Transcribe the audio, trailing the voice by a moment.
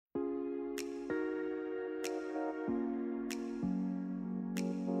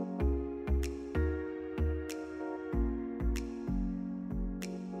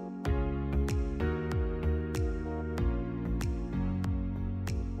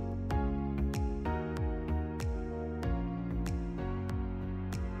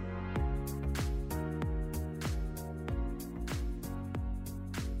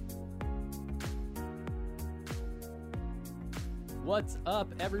What's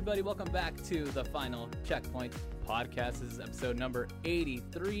up, everybody? Welcome back to the Final Checkpoint podcast. This is episode number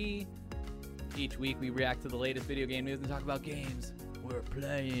 83. Each week we react to the latest video game news and talk about games we're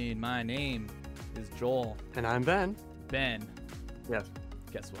playing. My name is Joel. And I'm Ben. Ben. Yes.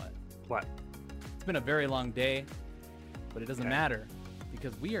 Guess what? What? It's been a very long day, but it doesn't matter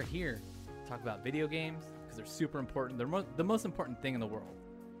because we are here to talk about video games because they're super important. They're the most important thing in the world.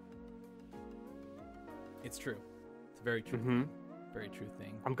 It's true. It's very true. Mm-hmm. Very true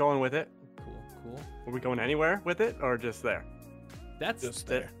thing. I'm going with it. Cool. Are we going anywhere with it or just there? That's Just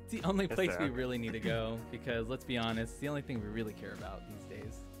there. the only Just place there, we okay. really need to go because let's be honest, the only thing we really care about these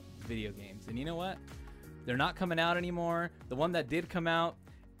days is video games. And you know what? They're not coming out anymore. The one that did come out,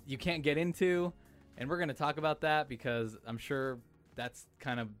 you can't get into, and we're going to talk about that because I'm sure that's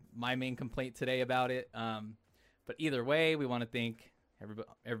kind of my main complaint today about it. But either way, we want to thank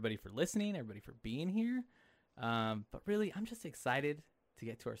everybody for listening, everybody for being here. But really, I'm just excited to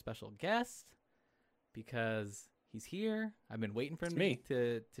get to our special guest because he's here. I've been waiting for him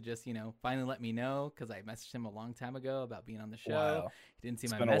to just, finally let me know because I messaged him a long time ago about being on the show. Wow. He didn't see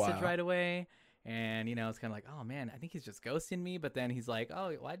It's my been a message while. right away. And, it's kind of like, oh, man, I think he's just ghosting me. But then he's like,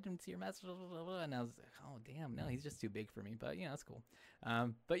 oh, well, I didn't see your message. And I was like, oh, damn, no, he's just too big for me. But, that's cool.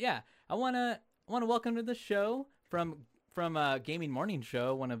 But, yeah, I want to welcome to the show from Gaming Morning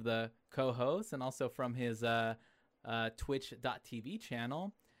Show, one of the co-hosts, and also from his twitch.tv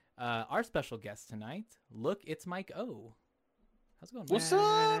channel. Our special guest tonight, look, it's Mike O. How's it going, Mike? What's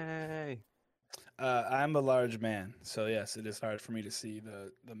up? Hey. I'm a large man, so yes, it is hard for me to see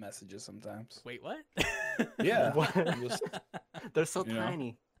the messages sometimes. Wait, what? Yeah, What? Just- They're so You know?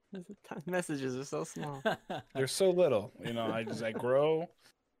 tiny. Messages are so small. they're so little. I grow.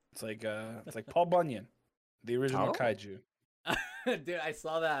 It's like Paul Bunyan, the original Oh. kaiju. Dude, I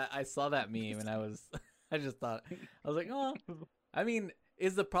saw that meme and I just thought, I was like, oh, I mean,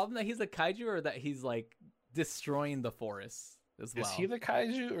 is the problem that he's a kaiju or that he's like destroying the forest as well? Is he the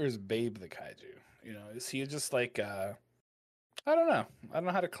kaiju or is Babe the kaiju? Is he just like I don't know. I don't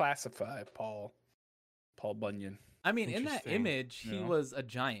know how to classify Paul Bunyan. I mean, in that Interesting. image, he Yeah. was a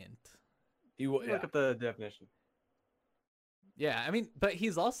giant. Look at the definition. Yeah, I mean, but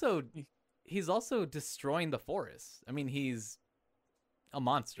he's also destroying the forest. I mean, he's a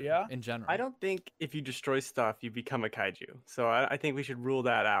monster Yeah. in general. I don't think if you destroy stuff, you become a kaiju. So I think we should rule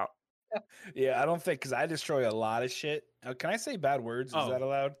that out. Yeah, I don't think because I destroy a lot of shit. Can I say bad words? Oh. Is that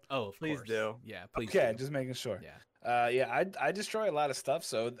allowed? Oh, of Please course. do. Yeah, please Okay, do. just making sure. Yeah. I destroy a lot of stuff,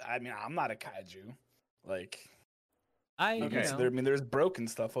 so I mean I'm not a kaiju. Like Okay. so there's broken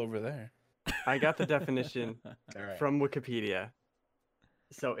stuff over there. I got the definition All right. from Wikipedia.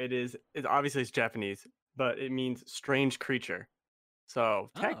 So it's obviously it's Japanese, but it means strange creature. So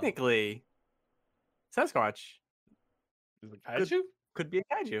Oh. technically, Sasquatch Is it kaiju? could be a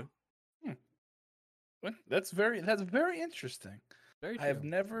kaiju. What? That's very interesting. Very true. I have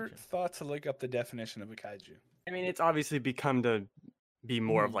never Very true. thought to look up the definition of a kaiju. I mean, it's obviously become to be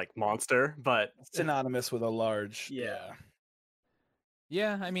more of like monster, but Synonymous with a large. Yeah.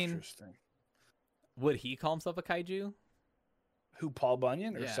 Yeah, I mean, Interesting. would he call himself a kaiju? Who, Paul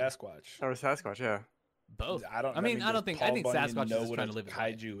Bunyan or Yeah. Sasquatch? or Sasquatch, yeah. Both. I don't. I mean, I does don't think. I Paul think Bunyan Sasquatch is know just what trying a to live his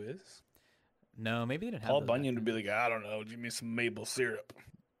life. kaiju is. No, maybe they didn't have Paul those back Bunyan would then. be like, I don't know, give me some maple syrup.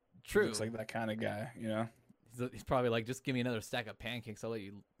 True. Looks like that kind of guy, He's probably like, just give me another stack of pancakes. I'll let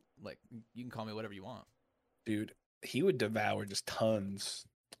you, you can call me whatever you want. Dude, he would devour just tons.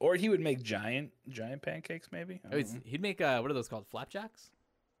 Or he would make giant pancakes, maybe. I Oh, don't know. he'd make, what are those called? Flapjacks?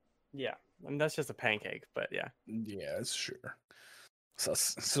 Yeah. I mean, that's just a pancake, but yeah. Yeah, that's sure. So,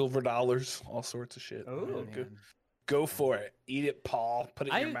 silver dollars, all sorts of shit. Oh, Yeah, man. go for it. Eat it, Paul. Put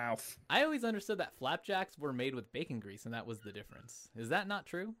it in your I- mouth. I always understood that flapjacks were made with bacon grease, and that was the difference. Is that not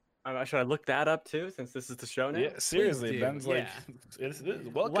true? Should I look that up too, since this is the show now? Yeah, seriously, do, Ben's like,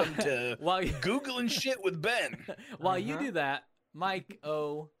 welcome to While, Googling shit with Ben. while you Uh-huh. do that, Mike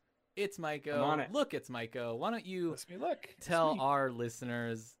O, it's Mike I'm on O. it. Look, it's Mike O. Why don't you Let's me look. It's tell me. our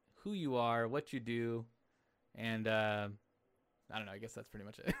listeners who you are, what you do, and I don't know. I guess that's pretty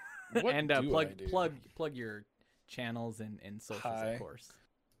much it. What and do I do? plug your channels and socials, Hi. of course.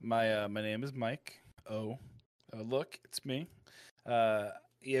 My name is Mike. Oh, look, it's me.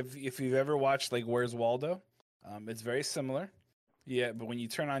 If you've ever watched like Where's Waldo, it's very similar. Yeah, but when you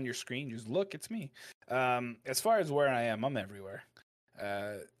turn on your screen, you just look, it's me. As far as where I am, I'm everywhere.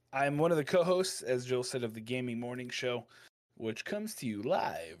 I'm one of the co-hosts, as Joel said, of the Gaming Morning Show, which comes to you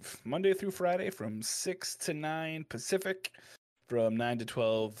live Monday through Friday from 6 to 9 Pacific, from 9 to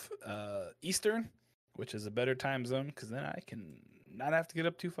 12 Eastern, which is a better time zone because then I can not have to get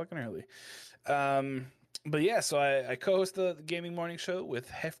up too fucking early. But yeah, so I co-host the gaming morning show with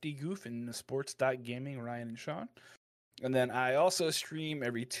Hefty Goof and Sports.gaming, Ryan and Sean. And then I also stream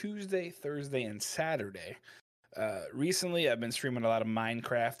every Tuesday, Thursday, and Saturday. Recently, I've been streaming a lot of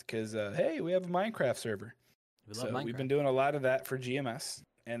Minecraft because, hey, we have a Minecraft server. We love So Minecraft. we've been doing a lot of that for GMS.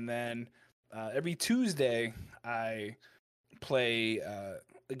 And then every Tuesday, I play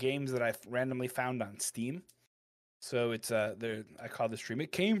games that I randomly found on Steam. So it's I call the stream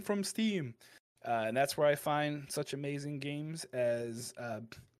 "It Came from Steam," and that's where I find such amazing games as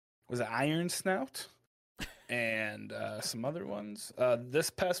was it Iron Snout and some other ones.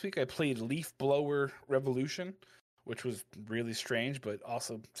 This past week I played Leaf Blower Revolution, which was really strange but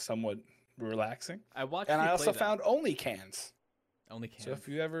also somewhat relaxing. I watched. And you I play also that. found Only Cans. Only Cans. So if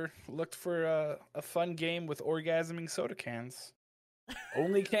you ever looked for a fun game with orgasming soda cans,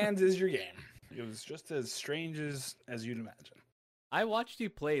 Only Cans is your game. It was just as strange as you'd imagine. I watched you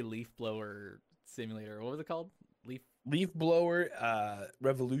play Leaf Blower Simulator. What was it called? Leaf Blower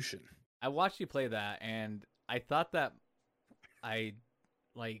Revolution. I watched you play that, and I thought that I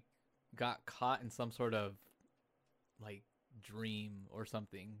like got caught in some sort of like dream or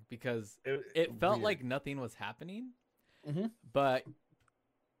something because it felt weird. like nothing was happening, Mhm. but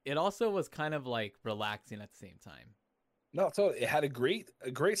it also was kind of like relaxing at the same time. No, so it had a great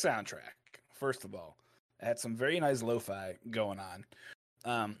soundtrack. First of all, it had some very nice lo-fi going on,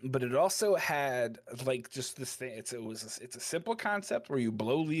 but it also had like just this thing. It's a simple concept where you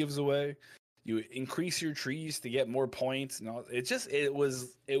blow leaves away, you increase your trees to get more points, and all. It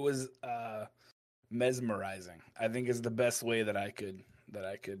was mesmerizing. I think is the best way that I could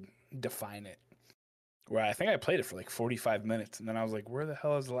define it. Where I think I played it for like 45 minutes, and then I was like, "Where the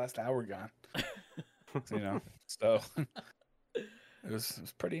hell is the last hour gone?" So it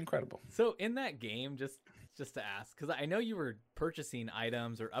was pretty incredible. So in that game, just to ask, because I know you were purchasing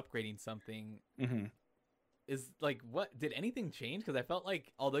items or upgrading something. Mm-hmm. Is like, what did anything change? Because I felt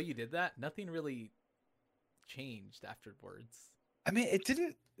like although you did that, nothing really changed afterwards. I mean, it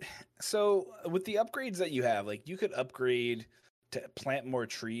didn't. So with the upgrades that you have, like you could upgrade to plant more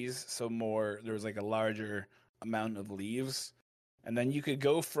trees, so there was like a larger amount of leaves, and then you could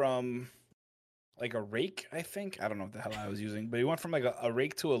go from like a rake. I don't know what the hell I was using, but you went from like a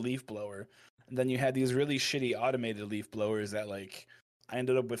rake to a leaf blower, and then you had these really shitty automated leaf blowers that like I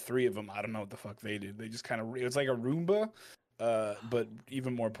ended up with 3 of them. I don't know what the fuck they did. They just kind of it was like a Roomba, but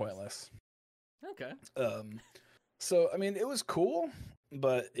even more pointless. Okay. So I mean, it was cool,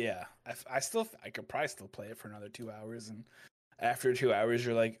 but yeah, I could probably still play it for another 2 hours, and after 2 hours,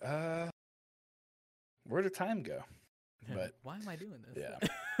 you're like, where'd the time go? But why am I doing this?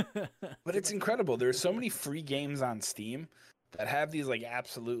 Yeah, but it's incredible. There's so many free games on Steam that have these like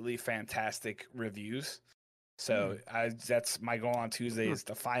absolutely fantastic reviews. So that's my goal on Tuesday is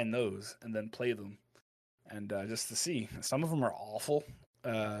to find those and then play them, and just to see. Some of them are awful,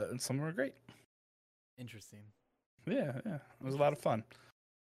 and some of them are great. Interesting. Yeah, it was a lot of fun.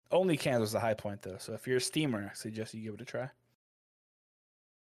 Only Cans was the high point though, so if you're a steamer, I suggest you give it a try.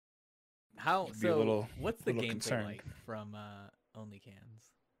 What's the little gameplay concerned. like from Only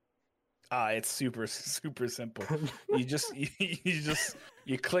Cans? It's super simple.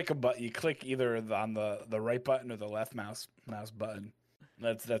 you click a button. You click either on the right button or the left mouse button.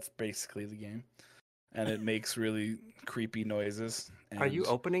 That's basically the game, and it makes really creepy noises. Are you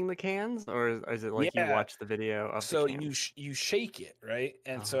and- opening the cans, or is it like you Yeah. watch the video of So the can? you shake it, right?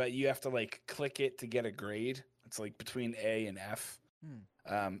 And so you have to like click it to get a grade. It's like between A and F.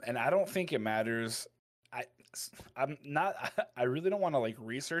 And I don't think it matters. I'm not. I really don't want to like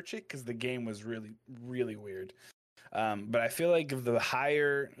research it because the game was really really weird. But I feel like the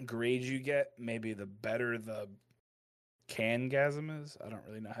higher grade you get, maybe the better the cangasm is. I don't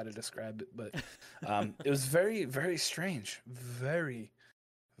really know how to describe it, but it was very very strange, very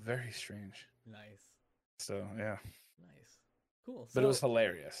very strange. Nice. So yeah. Nice. Cool. But it was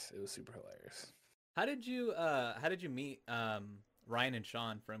hilarious. It was super hilarious. How did you meet Ryan and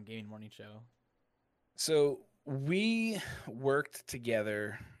Sean from Gaming Morning Show? So we worked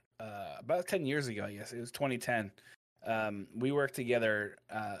together about 10 years ago, I guess. It was 2010. We worked together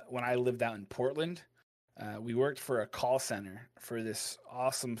when I lived out in Portland. We worked for a call center for this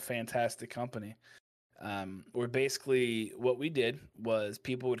awesome, fantastic company. Where basically what we did was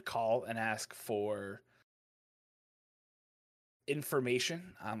people would call and ask for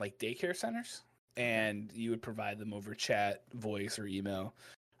information on like daycare centers, and you would provide them over chat, voice, or email.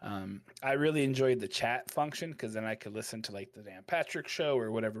 I really enjoyed the chat function because then I could listen to like the Dan Patrick Show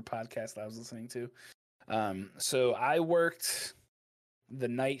or whatever podcast I was listening to. So I worked the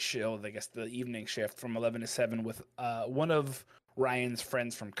night shift, I guess the evening shift from 11 to 7 with one of Ryan's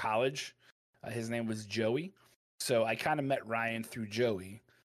friends from college. His name was Joey. So I kind of met Ryan through Joey,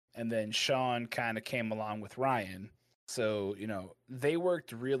 and then Sean kind of came along with Ryan. So they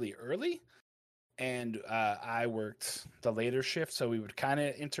worked really early, and I worked the later shift, so we would kind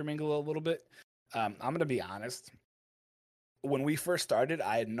of intermingle a little bit. I'm gonna be honest. When we first started,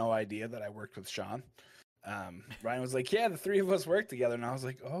 I had no idea that I worked with Sean. Ryan was like, "Yeah, the three of us work together," and I was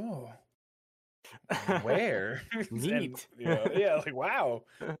like, "Oh, where?" Neat. Yeah, like wow.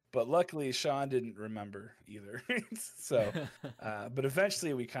 But luckily, Sean didn't remember either. So, but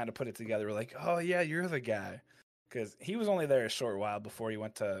eventually, we kind of put it together. We're like, "Oh yeah, you're the guy," because he was only there a short while before he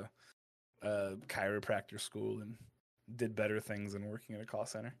went to chiropractor school and did better things than working at a call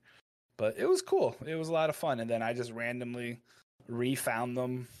center. But it was cool. It was a lot of fun. And then I just randomly refound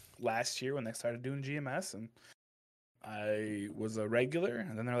them last year when they started doing GMS, and I was a regular.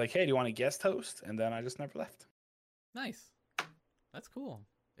 And then they're like, "Hey, do you want to guest host?" And then I just never left. Nice. That's cool.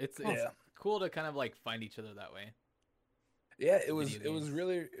 It's Yeah. cool to kind of like find each other that way. Yeah, it was Video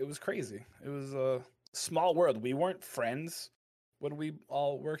games. it was crazy. It was a small world. We weren't friends when we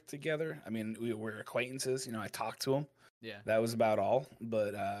all worked together. I mean, we were acquaintances. I talked to them. Yeah. That was about all.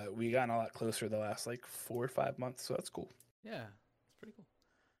 But we gotten a lot closer the last like 4 or 5 months, so that's cool. Yeah. It's pretty cool.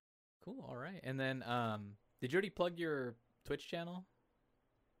 Cool. All right. And then did you already plug your Twitch channel?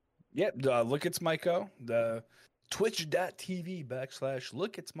 Yep. Look, it's Mike-O. The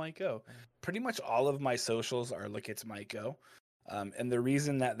twitch.tv/Look It's Mike-O. Pretty much all of my socials are Look It's Mike-O. And the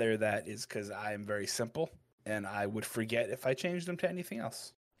reason that they're that is because I am very simple, and I would forget if I changed them to anything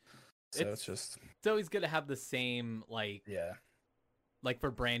else. So it's just It's always good to have the same like yeah. like for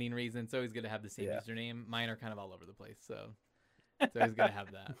branding reasons. It's always good to have the same Yeah. username. Mine are kind of all over the place, so it's always good to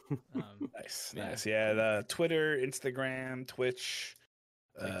have that. Nice, Yeah. nice. Yeah, the Twitter, Instagram, Twitch,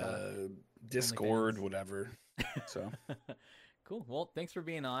 TikTok, Discord, OnlyFans. whatever. So Cool. Well, thanks for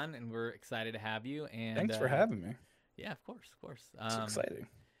being on, and we're excited to have you. And thanks for having me. Yeah, of course, of course. It's exciting.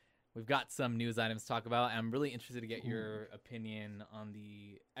 We've got some news items to talk about. I'm really interested to get your opinion on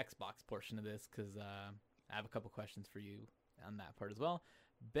the Xbox portion of this because I have a couple questions for you on that part as well.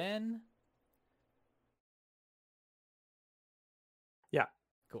 Ben? Yeah.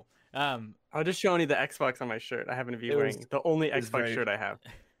 Cool. I'm just showing you the Xbox on my shirt. I happen to be It wearing was- the only it was Xbox very- shirt I have.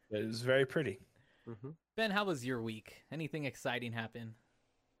 It was very pretty. Ben, how was your week? Anything exciting happen?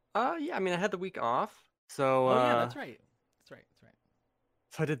 Yeah, I mean, I had the week off, so Oh, yeah, that's right. That's right. That's right.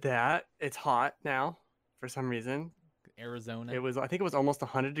 so I did that. It's hot now for some reason. Arizona. I think it was almost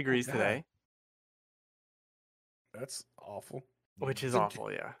 100 degrees God. today, That's awful. which is It's a-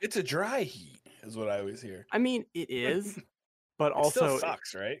 awful. Yeah, It's a dry heat, is what I always hear. I mean, it is, but It still also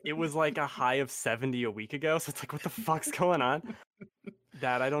sucks, right? it was like a high of 70 a week ago, so it's like, what the fuck's going on?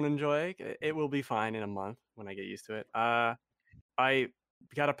 That I don't enjoy. It will be fine in a month when I get used to it. I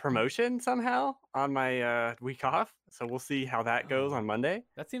got a promotion somehow on my week off, so we'll see how that goes Oh. on Monday.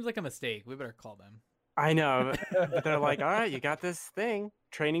 That seems like a mistake. We better call them. I know, but they're like, all right, you got this thing.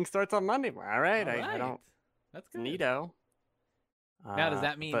 Training starts on Monday. All right, All I right. don't. That's good. Neato. Now, does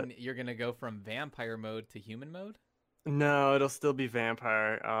that mean but you're going to go from vampire mode to human mode? no, it'll still be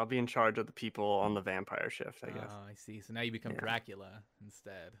vampire. I'll be in charge of the people on the vampire shift, I guess. Oh, I see. So now you become Yeah. Dracula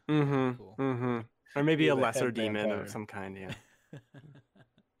instead. Mm-hmm. Cool. Mm-hmm. Or maybe You're a the lesser head demon vampire. of some kind, yeah.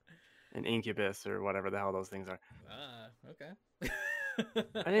 An incubus or whatever the hell those things are. Okay.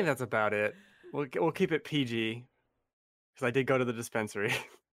 I think that's about it. We'll keep it PG because I did go to the dispensary.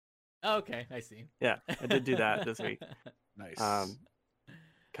 Okay, I see. Yeah, I did do that this week. Nice.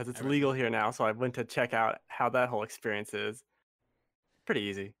 Because it's I re- legal here now, so I went to check out how that whole experience is. Pretty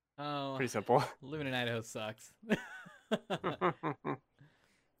easy, Oh, pretty simple. living in Idaho sucks.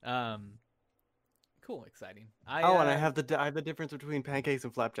 Cool, exciting. And I have the difference between pancakes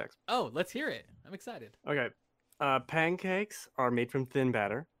and flapjacks. Oh, let's hear it. I'm excited. Okay, pancakes are made from thin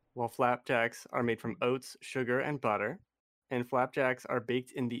batter, while flapjacks are made from oats, sugar, and butter. And flapjacks are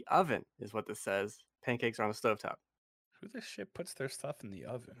baked in the oven, is what this says. Pancakes are on a stovetop. Who the shit puts their stuff in the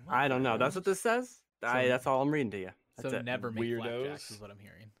oven? What I the don't know. That's hell? what this says. So- That's all I'm reading to you. That's So it. never make flapjacks Weirdos. is what I'm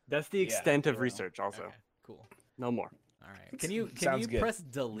hearing. That's the Yeah, extent of well, research. Also, Okay, cool. no more. All right. It's- Can you sounds good. press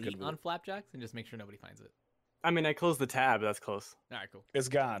good delete with on it. flapjacks and just make sure nobody finds it? I mean, I closed the tab. That's close. All right, cool. It's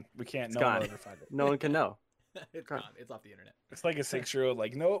gone. We can't. It's No one gone. will ever find it. No one can know. It's Gone. gone. It's off the internet. It's like a 6-year-old.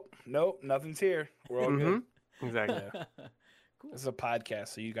 Like, nope, nothing's here. We're all good. Mhm. Exactly. Cool. This is a podcast,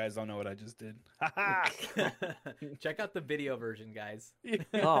 so you guys don't know what I just did. Ha ha! Check out the video version, guys.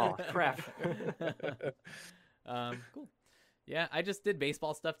 Oh, crap. Cool. Yeah, I just did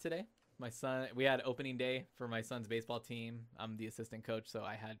baseball stuff today. My son, we had opening day for my son's baseball team. I'm the assistant coach, so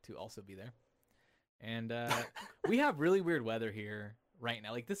I had to also be there. And we have really weird weather here right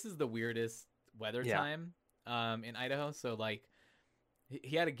now. Like, this is the weirdest weather Yeah. time in Idaho. So like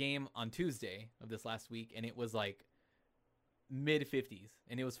he had a game on Tuesday of this last week, and it was like mid 50s,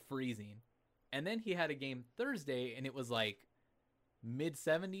 and it was freezing. And then he had a game Thursday, and it was like mid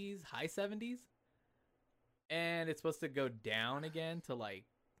 70s, high 70s, and it's supposed to go down again to like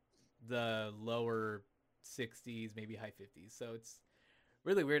the lower 60s, maybe high 50s. So it's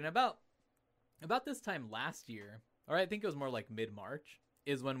really weird. And about this time last year, or I think it was more like mid March,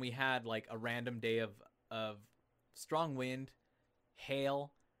 is when we had like a random day of strong wind,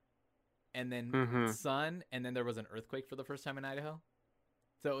 hail, and then Mhm. sun, and then there was an earthquake for the first time in Idaho.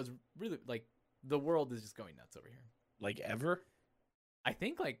 So it was really like the world is just going nuts over here. Like ever? I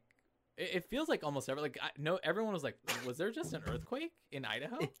think like it feels like almost ever like no everyone was like, was there just an earthquake in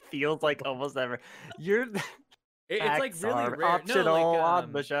Idaho? It feels like almost ever. You're It's like facts really are rare. optional No, like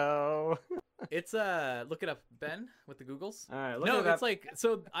on the show. it's look it up, Ben, with the Googles. All right, No, it's like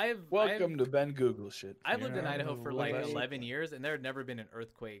so Welcome to Ben Google shit. I've lived in Idaho for like Whatever. 11 years, and there had never been an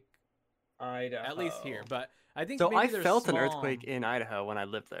earthquake, Idaho. at least here. But I think So maybe I there's felt an small- earthquake in Idaho when I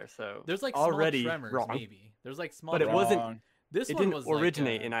lived there. So There's like already small tremors, wrong. maybe. There's like small. But it wasn't- Wrong. This It one didn't was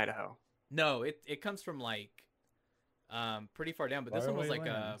originate like in Idaho. No, it comes from like pretty far down, but this one was Faraway like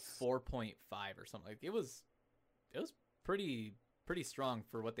a lands. 4.5 or something. Like it was pretty strong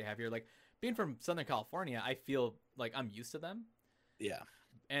for what they have here. Like being from Southern California, I feel like I'm used to them. Yeah.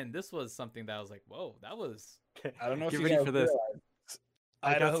 And this was something that I was like, whoa, that was I don't know if Get you ready guys for this. realize,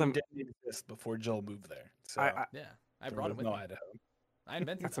 I got Idaho some- didn't exist before Joel moved there. So I yeah. I there brought it was with no me. Idaho. I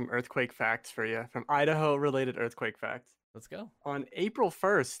invented got them. some earthquake facts for you from Idaho related earthquake facts. Let's go. On April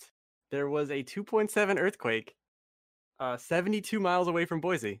 1st, there was a 2.7 earthquake 72 miles away from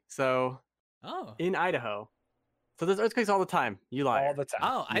Boise. So Oh. in Idaho. So there's earthquakes all the time. You liar. All the time.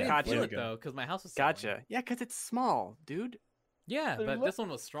 Oh, I didn't Gotcha. feel there it you go. though, because my house was settling. Gotcha. Yeah, because it's small, dude. Yeah, There but you this one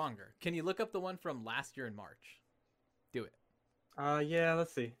was stronger. Can you look up the one from last year in March? Do it. Yeah,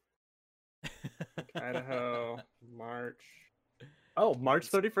 let's see. Idaho, March. Oh, March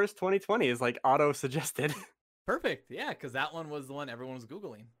 31st, 2020 is like auto suggested. Perfect. Yeah, because that one was the one everyone was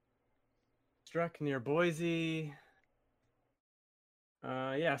Googling. Struck near Boise.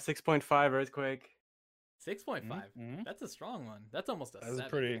 Yeah, 6.5 earthquake. 6.5. Mhm. That's a strong one. That's almost a That's 7. a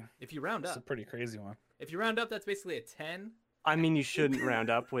pretty. If you round That's a up. pretty crazy one. If you round up, that's basically a 10. I mean, you shouldn't round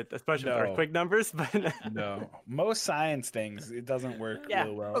up with, especially with No. earthquake numbers, but No, most science things it doesn't work Yeah,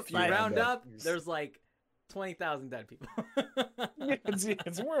 really well. If you Right. round up, there's like 20,000 dead people.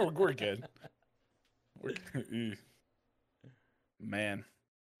 we're good. Ew. Man,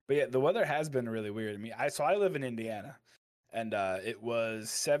 but yeah, the weather has been really weird. I mean, I live in Indiana, and it was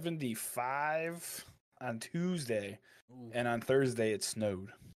 75 on Tuesday, Ooh. and on Thursday it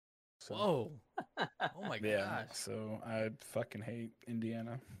snowed. So, Whoa. Oh my yeah, gosh. so I fucking hate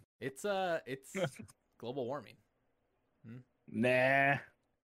Indiana. It's global warming. Nah,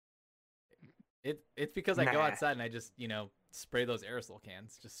 It's because I go Nah. outside and I just, spray those aerosol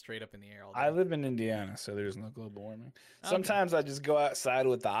cans just straight up in the air all day. I live in Indiana, so there's no global warming. Okay. Sometimes I just go outside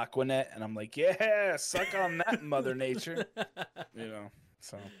with the Aquanet, and I'm like, yeah, suck on that, Mother Nature.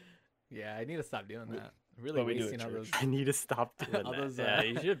 So Yeah, I need to stop doing We- that. Really but we do wasting at all those church. I need to stop doing All that. those, Yeah,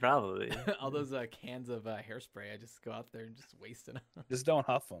 you should probably. all those cans of hairspray. I just go out there and just waste it. just don't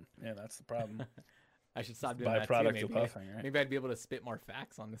huff them. Yeah, that's the problem. I should stop doing that too. Byproduct of Maybe, huffing, right? maybe I'd be able to spit more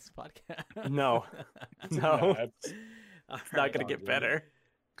facts on this podcast. No. No, No, that's- it's not gonna get better.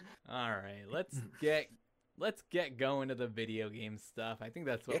 All right, let's get going to the video game stuff. I think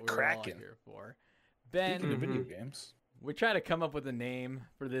that's what Get we're all cracking. here for. Speaking Ben, of video Mhm. games, we tried to come up with a name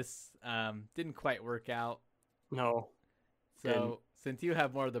for this. Didn't quite work out. No. So since you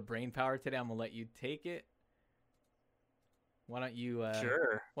have more of the brain power today, I'm gonna let you take it. Why don't you?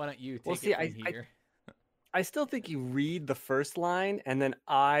 Sure. Why don't you take Well, see, it from here? I still think you read the first line and then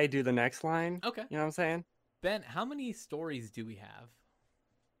I do the next line. Okay, You know what I'm saying? Ben, how many stories do we have?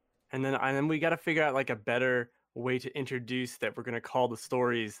 And then we got to figure out like a better way to introduce that we're gonna call the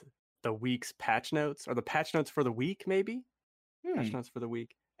stories the week's patch notes or the patch notes for the week, maybe. Patch notes for the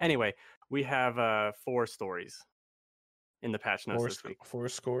week. Anyway, we have 4 stories in the patch notes this week. four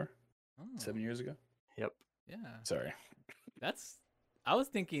score Oh, 7 years ago. Yep. yeah, Sorry. that's. I was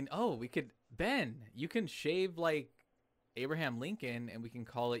thinking, we could, Ben, you can shave like Abraham Lincoln, and we can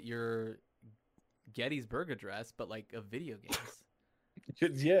call it your Gettysburg Address, but like of video games.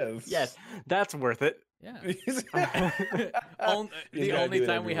 Yes. Yes, that's worth it. Yeah. He's The gotta only do it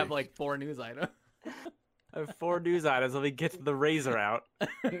time every we have week. like 4 news items. I have 4 news items. Let me get the razor out.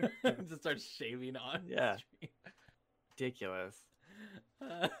 Just start shaving on. the Yeah. stream. Ridiculous.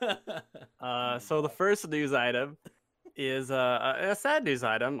 So the first news item is a sad news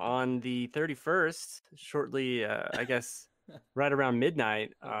item. On the 31st, shortly, I guess, right around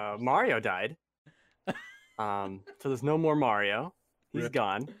midnight, Mario died. So there's no more Mario. He's Rip.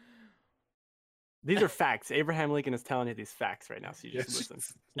 gone. These are facts. Abraham Lincoln is telling you these facts right now, so you just Yes.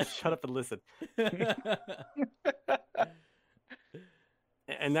 listen. Just shut up and listen.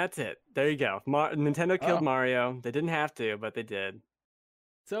 And that's it. There you go. Nintendo killed Oh. Mario. They didn't have to, but they did.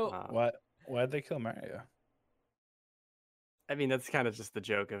 So What? Why'd they kill Mario? I mean, that's kind of just the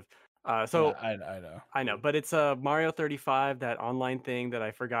joke of. So Yeah, I know. I know, but it's Mario 35, that online thing that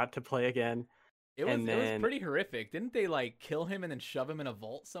I forgot to play again. it was and it was then- pretty horrific. Didn't they like kill him and then shove him in a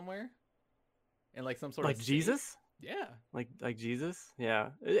vault somewhere? In like some sort Like of safe? Jesus, Yeah. like Jesus.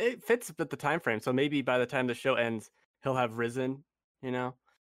 Yeah, it fits with the time frame. So maybe by the time the show ends, he'll have risen. You know,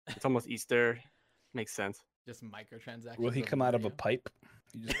 it's almost Easter. Makes sense. Just microtransactions. Will he come out of a Mario. pipe?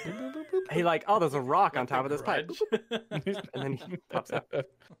 You just boop, boop, boop, boop, He like, oh, there's a rock on Like top the of this pipe, Grudge. and then he pops out.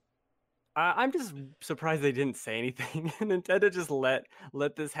 I'm just surprised they didn't say anything. Nintendo just let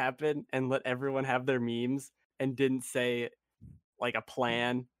this happen and let everyone have their memes and didn't say like a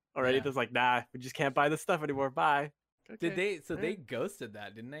plan or Yeah. anything. It's like, nah, we just can't buy this stuff anymore. Bye. Did Okay. they? So Yeah. they ghosted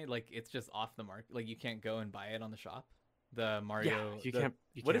that, didn't they? Like it's just off the market. Like you can't go and buy it on the shop. The Mario. Yeah, you the- can't.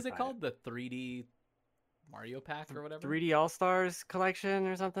 You What can't is it buy called? The 3D Mario Pack or whatever. 3D All Stars collection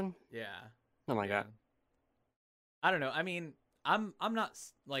or something. Yeah. Something like yeah. that. I don't know. I mean, I'm not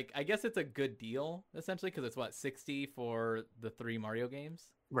like. I guess it's a good deal essentially because it's what 60 for the 3 Mario games.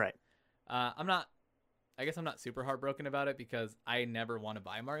 Right. I'm not. I guess I'm not super heartbroken about it because I never want to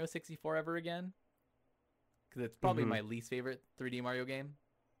buy Mario 64 ever again. Because it's probably Mhm. my least favorite 3D Mario game.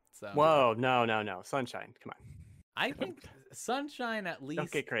 So Whoa, no, Sunshine. Come on. I think Sunshine at least.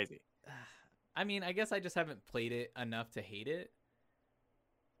 Don't get crazy. I mean, I guess I just haven't played it enough to hate it.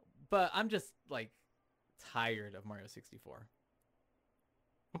 But I'm just like tired of Mario 64.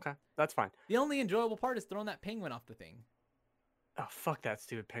 Okay, that's fine. The only enjoyable part is throwing that penguin off the thing. Oh, fuck that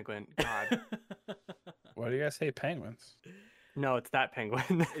stupid penguin. God. Why do you guys hate penguins? No, it's that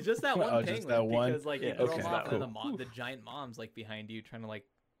penguin. It's just that one Oh, penguin just that one? because like you Yeah, throw okay, them off and cool. the giant mom's like behind you trying to like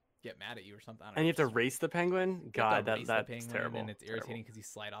get mad at you or something. I don't And know, you have to just- race the penguin. you have to God, race the that's penguin, terrible. and it's Terrible. irritating because you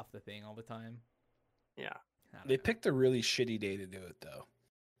slide off the thing all the time. Yeah. I don't They know. picked a really shitty day to do it though,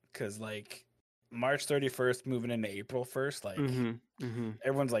 because like March 31st moving into April 1st, like Mm-hmm. Mm-hmm.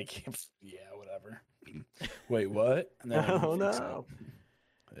 everyone's like, yeah, whatever. Wait, what? And then Oh, everyone freaks no. out.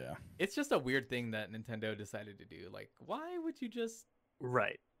 Yeah. It's just a weird thing that Nintendo decided to do. Like, why would you just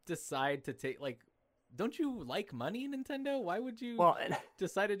Right. decide to take like? Don't you like money, Nintendo? Why would you Well, and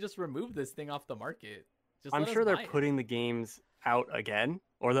decide to just remove this thing off the market? Just I'm let us sure they're buy it. putting the games out again,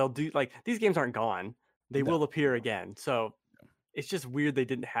 or they'll do like these games aren't gone. They No. will appear again. So it's just weird they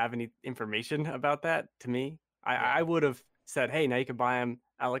didn't have any information about that to me. Yeah. I would have said, hey, now you can buy them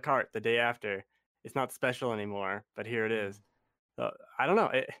a la carte the day after. It's not special anymore, but here it is. So I don't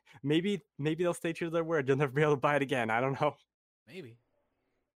know. Maybe they'll stay true to their word. You'll never be able to buy it again. I don't know. Maybe.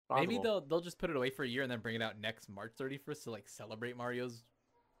 Possible. Maybe they'll just put it away for a year and then bring it out next March 31st to like celebrate Mario's.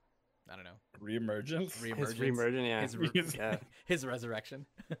 I don't know. Reemergence. His reemergent, yeah. Yeah. His resurrection.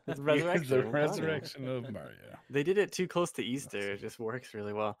 His resurrection. The I'm telling you. resurrection of Mario. They did it too close to Easter. It just works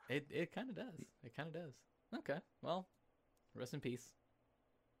really well. It kind of does. It kind of does. Okay. Well, rest in peace.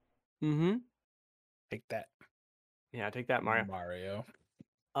 Mm-hmm. Take that, Yeah, take that, Mario. Mario.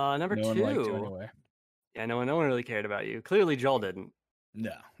 Number No two. one liked you anyway. Yeah, no one really cared about you. Clearly, Joel didn't.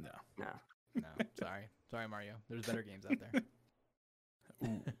 No. No. No, sorry, Mario. There's better games out there.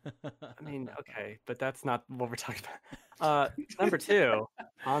 I mean, okay, but that's not what we're talking about. Number two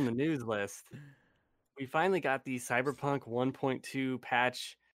on the news list, we finally got the Cyberpunk 1.2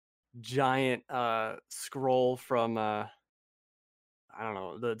 patch giant scroll from I don't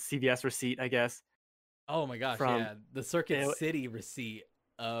know, the CVS receipt, I guess. Oh my gosh, From- yeah, the Circuit it- City receipt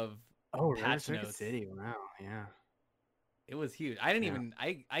of Oh, Patch Circuit notes. City. Wow, yeah. it was huge. I didn't Yeah.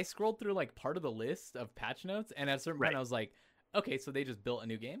 even I scrolled through like part of the list of patch notes, and at a certain point Right. I was like, okay, so they just built a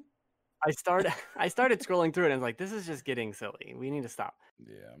new game. I started scrolling through it and I was like, this is just getting silly. We need to stop.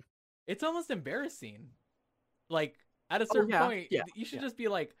 Yeah. It's almost embarrassing. Like at a Oh, certain yeah, point, yeah, you should yeah. just be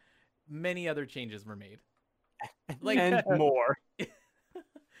like, many other changes were made. Like And more.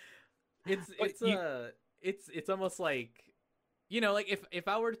 it's But it's almost like, you know, like if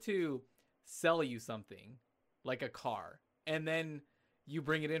I were to sell you something like a car and then you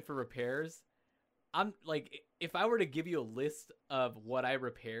bring it in for repairs, I'm like, if I were to give you a list of what I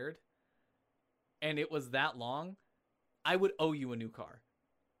repaired and it was that long, I would owe you a new car.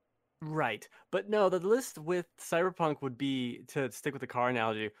 Right. But no, the list with Cyberpunk would be, to stick with the car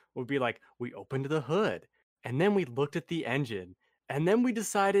analogy, would be like, we opened the hood. and then we looked at the engine, and then we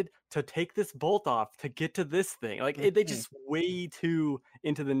decided to take this bolt off to get to this thing. Like they just way too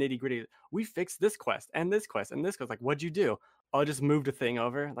into the nitty gritty. We fixed this quest and this quest and this quest. Like, what'd you do? I'll just moved a thing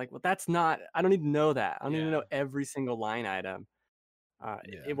over. Like, well, that's not. I don't need to know that. I don't need to know every single line item.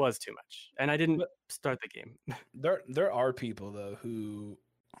 It was too much, and I didn't start the game. There are people though who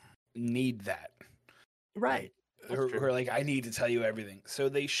need that, right? Who are like, I need to tell you everything. So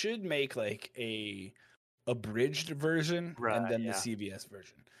they should make like a abridged version and then the CVS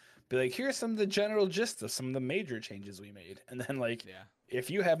version. Be like, here's some of the general gist of some of the major changes we made, and then like,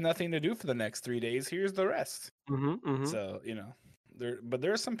 if you have nothing to do for the next 3 days, here's the rest. So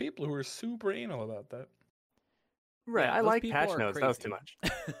there are some people who are super anal about that. Right, I like patch notes. That was too much.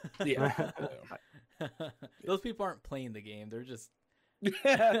 Those people aren't playing the game; they're just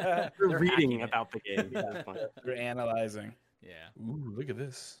they're reading about the game. They're analyzing. Yeah. Ooh, look at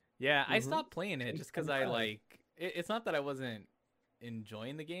this. Yeah, I stopped playing it just because I like. It's not that I wasn't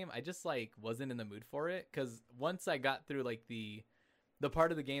enjoying the game; I just like wasn't in the mood for it. Because once I got through like the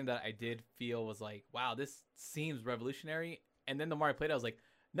part of the game that I did feel was like, wow, this seems revolutionary, and then the more I played, I was like,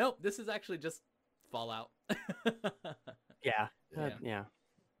 nope, this is actually just Fallout. Yeah.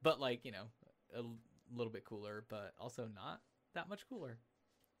 But like, a little bit cooler, but also not that much cooler.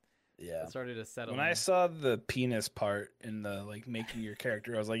 Yeah. It started to settle. When I saw the penis part in the like making your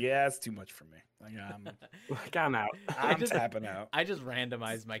character, I was like, yeah, it's too much for me. Like I'm out. I'm tapping out. I just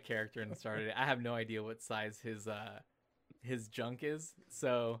randomized my character and started it. I have no idea what size his junk is,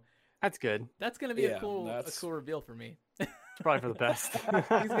 so that's good. That's gonna be a cool reveal for me. It's probably for the best.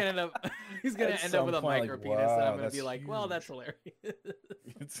 he's gonna end up with a micro penis, and I'm gonna be like, well, that's hilarious.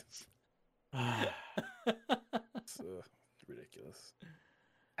 It's ridiculous.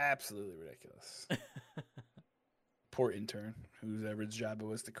 Absolutely ridiculous. Poor intern, whoever's job it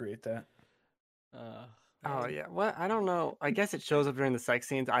was to create that. Oh yeah. What? I don't know. I guess it shows up during the sex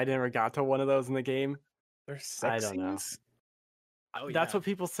scenes. I never got to one of those in the game. There's sex scenes? That's what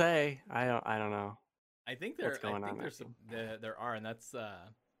people say. I don't know. I think there are, and that's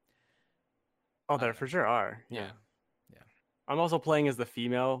there for sure are. Yeah. I'm also playing as the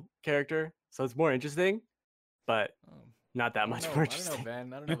female character, so it's more interesting, but not that much more interesting. I don't know,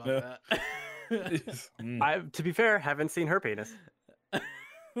 Ben. I don't know about that. I, to be fair, haven't seen her penis.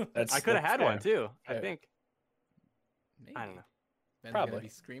 I could have had one too. I think. Maybe. I don't know. Ben's Probably gonna be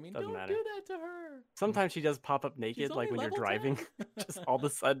screaming. Doesn't Don't matter. do that to her. Sometimes she does pop up naked, like when you're driving. Just all of a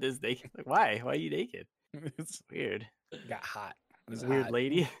sudden is naked. Like, why? Why are you naked? It's weird. Got hot. This weird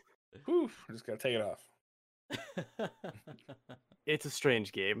lady. Whew, I just gotta take it off. It's a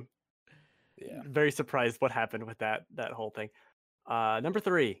strange game. Yeah. Very surprised what happened with that whole thing. Number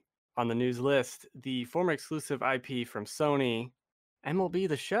 3 on the news list, the former exclusive IP from Sony, MLB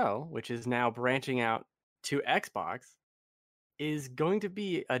The Show, which is now branching out to Xbox, is going to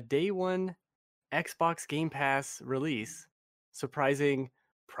be a day one Xbox Game Pass release, surprising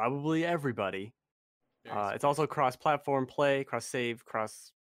probably everybody. It's also cross-platform play, cross-save,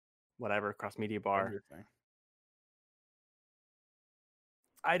 cross-whatever, cross-media bar. Everything.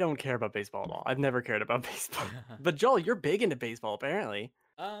 I don't care about baseball at all. I've never cared about baseball. But Joel, you're big into baseball, apparently.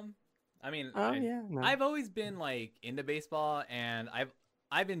 I mean, no. I've always been like into baseball, and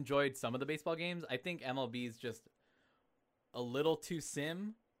I've enjoyed some of the baseball games. I think MLB is just a little too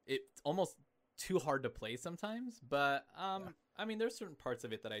sim. It's almost too hard to play sometimes. But I mean, there's certain parts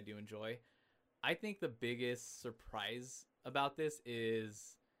of it that I do enjoy. I think the biggest surprise about this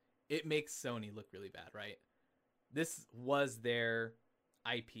is it makes Sony look really bad, right? This was their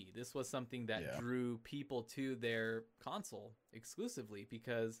IP. This was something that drew people to their console exclusively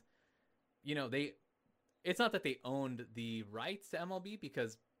because, it's not that they owned the rights to MLB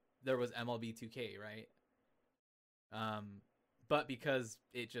because there was MLB 2K, right? But because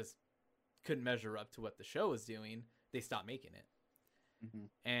it just couldn't measure up to what the show was doing, they stopped making it. Mm-hmm.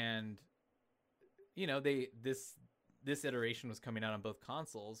 And, this iteration was coming out on both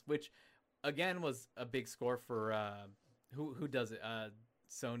consoles, which again was a big score for who does it?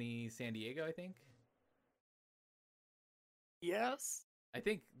 Sony San Diego, I think. Yes, I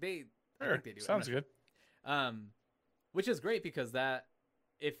think they do. Sounds good. Which is great because that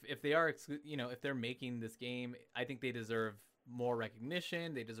if they are if they're making this game, I think they deserve more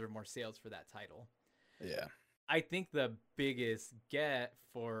recognition. They deserve more sales for that title. Yeah. I think the biggest I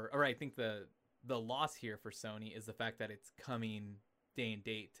think the loss here for Sony is the fact that it's coming day and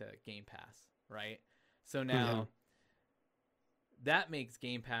date to Game Pass, right? So now that makes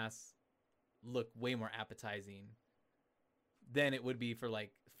Game Pass look way more appetizing than it would be for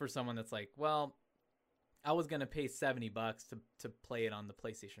someone that's like, well, I was going to pay $70 to play it on the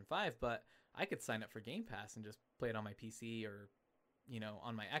PlayStation 5, but I could sign up for Game Pass and just play it on my PC or,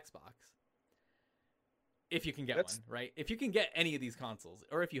 on my Xbox. If you can get one, right? If you can get any of these consoles,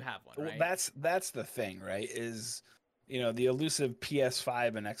 or if you have one, right? Well, that's the thing, right? Is the elusive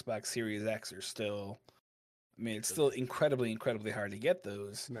PS5 and Xbox Series X are still. I mean, it's still incredibly, incredibly hard to get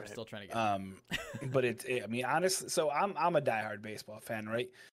those. We're still trying to get. But I mean, honestly, so I'm a diehard baseball fan, right?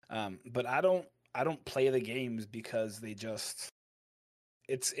 But I don't play the games because they just.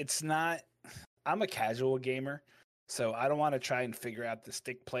 It's not. I'm a casual gamer, so I don't want to try and figure out the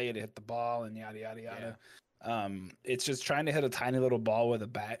stick play to hit the ball and yada yada yada. Yeah. It's just trying to hit a tiny little ball with a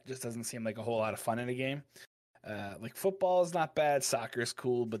bat just doesn't seem like a whole lot of fun in a game. Like football is not bad, soccer is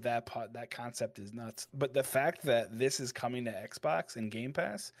cool, but that concept is nuts. But the fact that this is coming to Xbox and Game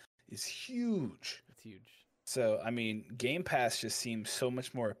Pass is huge. It's huge. So I mean, Game Pass just seems so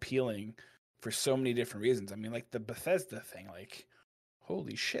much more appealing for so many different reasons. I mean, like the Bethesda thing, like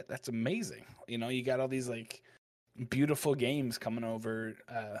holy shit, that's amazing. You got all these like beautiful games coming over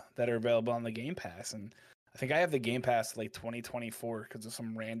that are available on the Game Pass, and I think I have the Game Pass like 2024 because of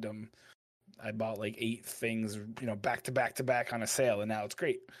some random. I bought like 8 things, back to back to back on a sale, and now it's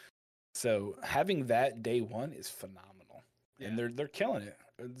great. So having that day one is phenomenal, and they're killing it.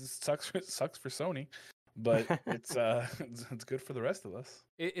 It sucks for Sony, but it's good for the rest of us.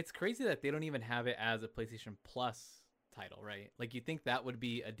 It's crazy that they don't even have it as a PlayStation Plus title, right? Like you think that would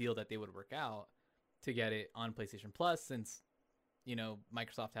be a deal that they would work out to get it on PlayStation Plus, since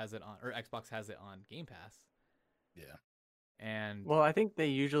Microsoft has it on, or Xbox has it on Game Pass. Yeah. And well, I think they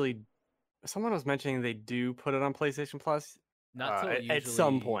usually. Someone was mentioning they do put it on PlayStation Plus. not so at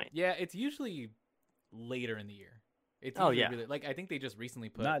some point. Yeah, it's usually later in the year. It's really, like I think they just recently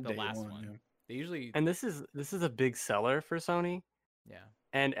put Not the day last one. one. Yeah. They usually And this is a big seller for Sony. yeah.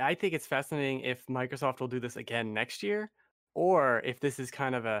 And I think it's fascinating if Microsoft will do this again next year, or if this is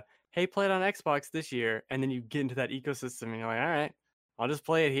kind of a, hey, play it on Xbox this year, and then you get into that ecosystem and you're like, all right, I'll just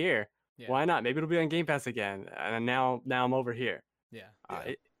play it here. Yeah. Why not? Maybe it'll be on Game Pass again. And now I'm over here. Yeah.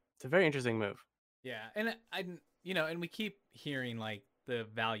 It's a very interesting move. Yeah, and and we keep hearing like the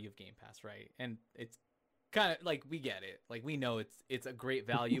value of Game Pass, right? And it's kind of like we get it, like we know it's a great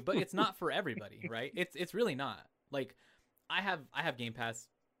value, but it's not for everybody, right? It's really not. Like I have Game Pass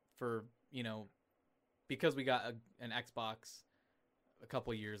for because we got an Xbox a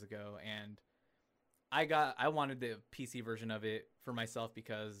couple years ago, and I wanted the PC version of it for myself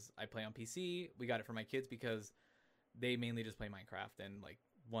because I play on PC. We got it for my kids because they mainly just play Minecraft and like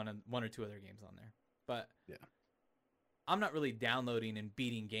one or two other games on there. But yeah, I'm not really downloading and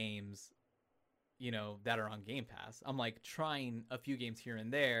beating games, that are on Game Pass. I'm like trying a few games here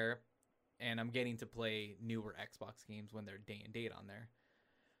and there, and I'm getting to play newer Xbox games when they're day and date on there.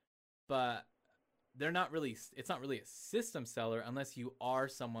 But it's not really a system seller unless you are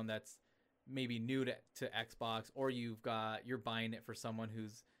someone that's maybe new to Xbox, or you're buying it for someone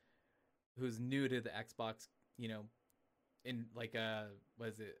who's new to the Xbox, in like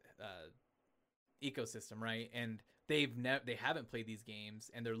ecosystem, right? And they haven't played these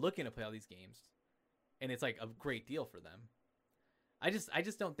games, and they're looking to play all these games, and it's like a great deal for them. I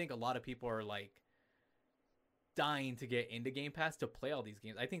just don't think a lot of people are like dying to get into Game Pass to play all these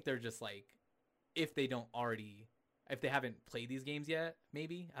games. I think they're just like, if they haven't played these games yet,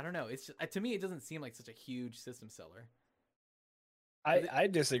 maybe. I don't know. It's just, to me, it doesn't seem like such a huge system seller. I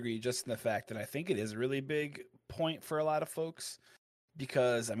disagree, just in the fact that I think it is a really big point for a lot of folks,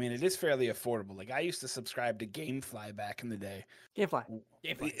 because I mean it is fairly affordable. Like I used to subscribe to GameFly back in the day. GameFly.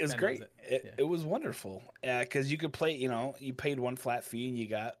 It was great. It was wonderful because you could play. You paid one flat fee and you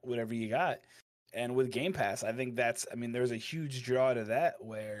got whatever you got. And with Game Pass, I think there's a huge draw to that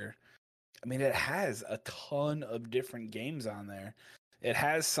where, it has a ton of different games on there. It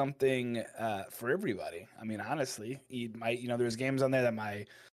has something for everybody. Honestly, there's games on there that my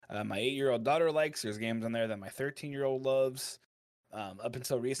 8-year-old daughter likes. There's games on there that my 13-year-old loves. Up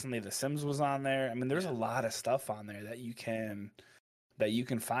until recently, The Sims was on there. There's a lot of stuff on there that you can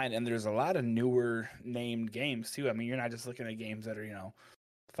find, and there's a lot of newer named games too. You're not just looking at games that are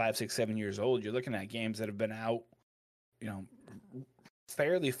 5, 6, 7 years old. You're looking at games that have been out,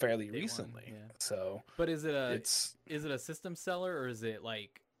 fairly recently. Yeah. So, but is it a system seller, or is it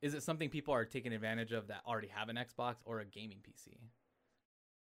something people are taking advantage of that already have an Xbox or a gaming PC?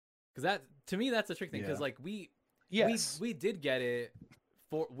 Because that, to me, that's a trick thing. Because like we did get it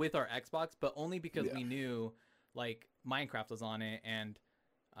with our Xbox, but only because we knew like Minecraft was on it, and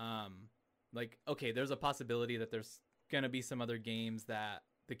like okay, there's a possibility that there's gonna be some other games that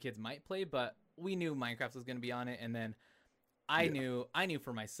the kids might play, but we knew Minecraft was gonna be on it, and then I knew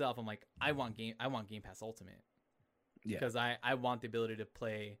for myself, I'm like, I want Game Pass Ultimate. Yeah. Because I want the ability to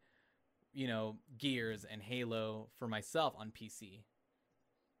play Gears and Halo for myself on PC.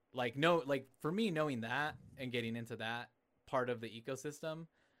 Like no, like for me knowing that and getting into that part of the ecosystem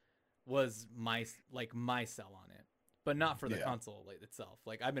was my sell on it, but not for the console itself.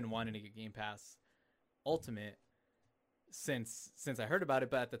 Like I've been wanting to get Game Pass Ultimate since I heard about it,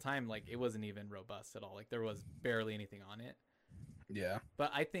 but at the time like it wasn't even robust at all. Like there was barely anything on it. Yeah.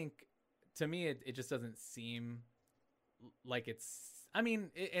 But I think to me it just doesn't seem like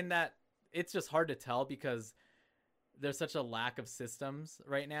in that it's just hard to tell because there's such a lack of systems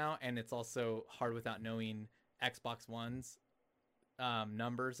right now, and it's also hard without knowing Xbox One's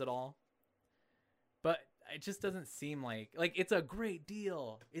numbers at all. But it just doesn't seem like it's a great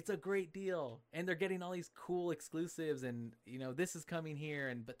deal. It's a great deal, and they're getting all these cool exclusives, and this is coming here,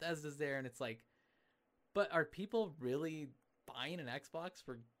 and Bethesda's there, and it's like, but are people really buying an Xbox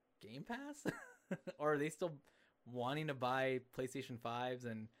for Game Pass, or are they still wanting to buy PlayStation 5s,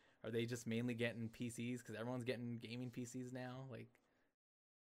 and are they just mainly getting PCs because everyone's getting gaming PCs now? Like,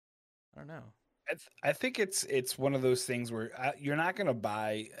 I don't know. I think it's one of those things where you're not going to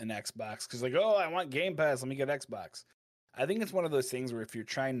buy an Xbox because like, oh, I want Game Pass, let me get Xbox. I think it's one of those things where if you're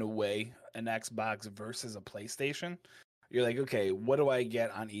trying to weigh an Xbox versus a PlayStation, you're like, okay, what do I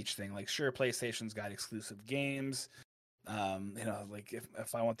get on each thing? Like, sure, PlayStation's got exclusive games. Like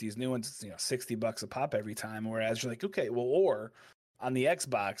if I want these new ones, it's $60 a pop every time. Whereas you're like, okay, well, or on the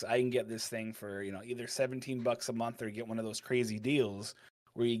Xbox, I can get this thing for either $17 a month or get one of those crazy deals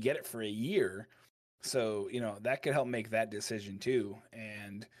where you get it for a year. So that could help make that decision too.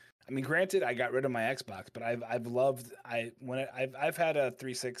 And I mean, granted, I got rid of my Xbox, but I've had a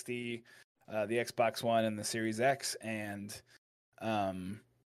 360, the Xbox One, and the Series X, and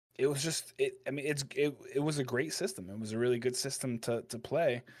it was just it was a great system. It was a really good system to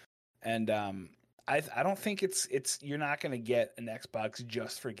play, and I don't think it's you're not going to get an Xbox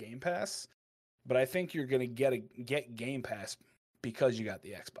just for Game Pass, but I think you're going to get Game Pass because you got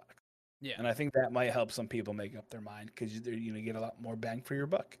the Xbox. Yeah, and I think that might help some people make up their mind because you get a lot more bang for your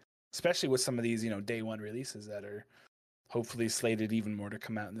buck, especially with some of these day one releases that are hopefully slated even more to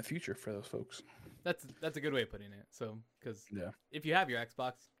come out in the future for those folks. That's a good way of putting it. So, because if you have your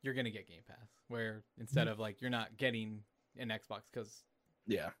Xbox, you're gonna get Game Pass. Where instead of like you're not getting an Xbox because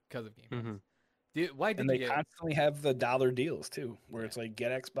of Game Pass. Mm-hmm. They constantly have the dollar deals too, where it's like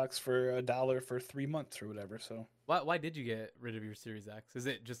get Xbox for $1 for 3 months or whatever. So why did you get rid of your Series X? Is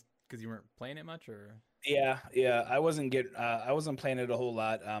it just because you weren't playing it much, or? Yeah. I wasn't playing it a whole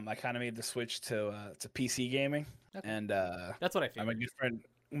lot. I kind of made the switch to PC gaming, and that's what I figured.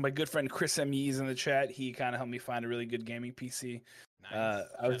 My good friend Chris M.E. is in the chat. He kind of helped me find a really good gaming PC. Nice.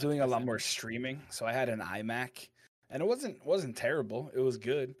 I was doing a lot more streaming, so I had an iMac, and it wasn't terrible. It was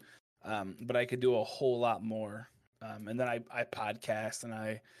good, but I could do a whole lot more. And then I podcast and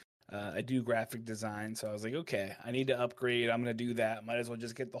I do graphic design, so I was like, okay, I need to upgrade. I'm gonna do that. Might as well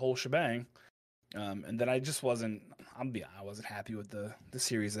just get the whole shebang. And then I just wasn't happy with the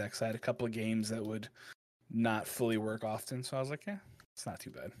Series X. I had a couple of games that would not fully work often, so I was like, yeah, it's not too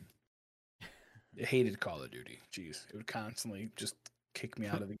bad. I hated Call of Duty. Jeez, it would constantly just kick me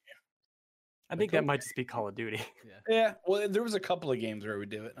out of the game. I think that might just be Call of Duty. Yeah. Well, there was a couple of games where we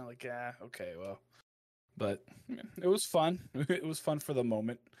do it, and I'm like, yeah, okay, well, but it was fun. It was fun for the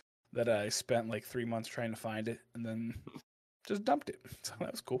moment that I spent like 3 months trying to find it, and then just dumped it. So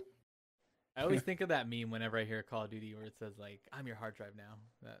that was cool. I always think of that meme whenever I hear Call of Duty where it says like, "I'm your hard drive now."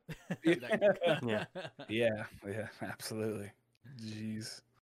 Yeah, absolutely. Jeez.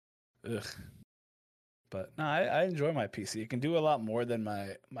 Ugh. But no, I enjoy my PC. It can do a lot more than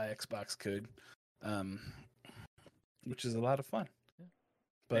my Xbox could, which is a lot of fun. Yeah.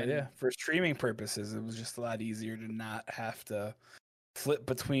 But for streaming purposes, it was just a lot easier to not have to flip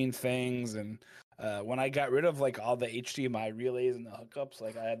between things. And when I got rid of like all the HDMI relays and the hookups,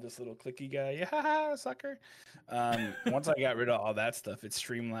 like I had this little clicky guy, yeah, sucker. Once I got rid of all that stuff, it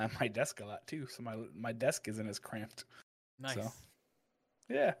streamlined my desk a lot too. So my desk isn't as cramped. Nice. So,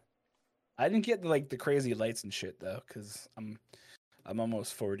 yeah. I didn't get like the crazy lights and shit though, because I'm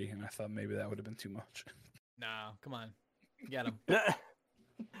almost 40, and I thought maybe that would have been too much. No, come on, get them.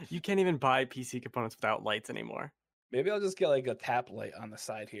 You can't even buy PC components without lights anymore. Maybe I'll just get like a tap light on the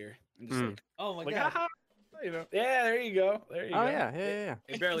side here, and just like, oh my like, god, aha! Yeah, there you go. There you go. Oh yeah.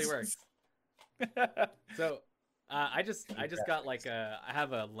 It barely works. So, I just got like I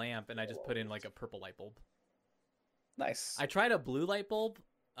have a lamp, and I just put in like a purple light bulb. Nice. I tried a blue light bulb,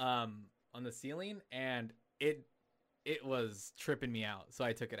 on the ceiling, and it was tripping me out, so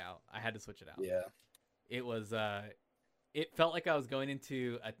I took it out. I had to switch it out. Yeah. It was it felt like I was going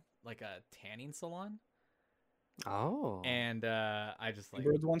into a tanning salon. Oh. And I just like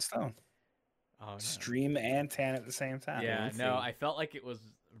birds one stone. Oh no. stream and tan at the same time. Yeah, Insane. no, I felt like it was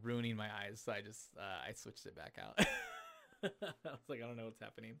ruining my eyes, so I just I switched it back out. I was like, I don't know what's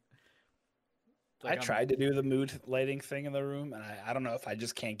happening. It's like I tried to do the mood lighting thing in the room, and I don't know if I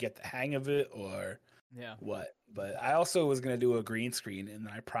just can't get the hang of it or Yeah. what. But I also was going to do a green screen, and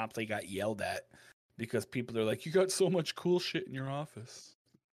I promptly got yelled at because people are like, you got so much cool shit in your office.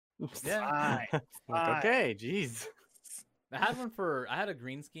 Yeah. Fine. Like, Fine. okay, jeez. I had a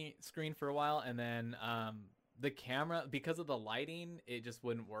green screen for a while, and then the camera, because of the lighting, it just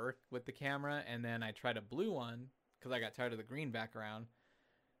wouldn't work with the camera. And then I tried a blue one because I got tired of the green background,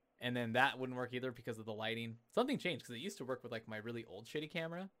 and then that wouldn't work either because of the lighting. Something changed because it used to work with like my really old shitty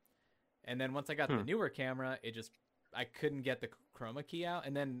camera, and then once I got the newer camera, I couldn't get the chroma key out.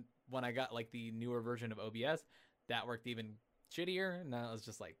 And then when I got like the newer version of OBS, that worked even shittier, and I was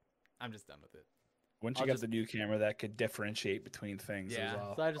just like, I'm just done with it. Once you I'll got just- the new camera that could differentiate between things. Yeah, is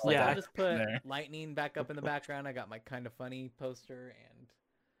all. so I just all like Yeah. I'll just put there. lightning back up in the background. I got my kind of funny poster and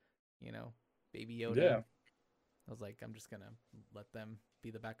Baby Yoda. Yeah. I was like, I'm just gonna let them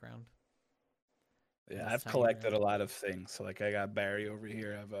be the background. Yeah, That's I've tiny collected room. a lot of things. So like I got Barry over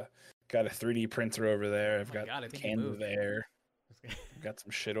here. I've got a 3D printer over there. I've Oh my got God, I think you cans of moved. air. I've got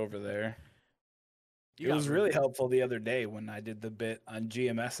some shit over there. You It got was really moved. helpful the other day when I did the bit on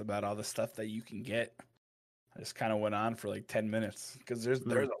GMS about all the stuff that you can get. I just kind of went on for like 10 minutes because there's a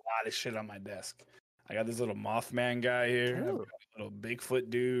lot of shit on my desk. I got this little Mothman guy here. I've Ooh. got a little Bigfoot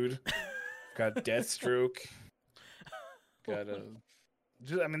dude. Got Deathstroke. Got a.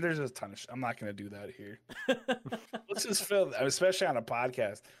 I mean, there's a ton of shit. I'm not gonna do that here. Let's just fill, especially on a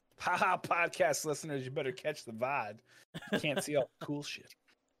podcast. Haha, podcast listeners, you better catch the VOD. You can't see all the cool shit.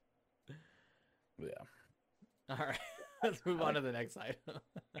 Yeah. All right, let's move on to the next item.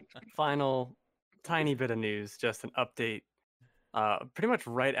 Final tiny bit of news, just an update. Pretty much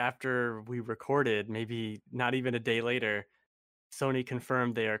right after we recorded, maybe not even a day later, Sony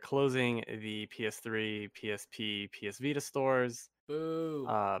confirmed they are closing the PS3, PSP, PS Vita stores. Boo.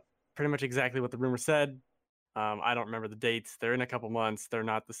 Pretty much exactly what the rumor said. I don't remember the dates. They're in a couple months. They're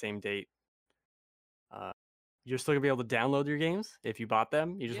not the same date. You're still gonna be able to download your games if you bought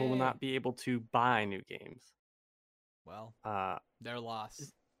them. You just will Yay. not be able to buy new games. Well, Uh, they're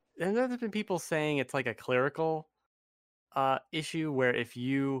lost. and there's been people saying it's like a clerical issue where if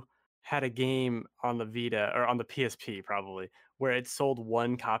you had a game on the Vita or on the PSP probably where it sold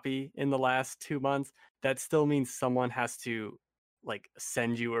one copy in the last 2 months, that still means someone has to like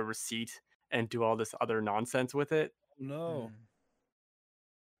send you a receipt and do all this other nonsense with it. No. Mm.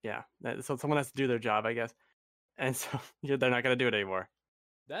 Yeah, so someone has to do their job, I guess, and so they're not gonna do it anymore.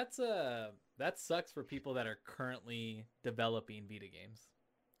 That sucks for people that are currently developing Vita games.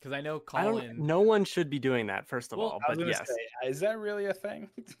 Because I know I don't. Colin. No one should be doing that. First of Well, all, I was but gonna yes, say, is that really a thing?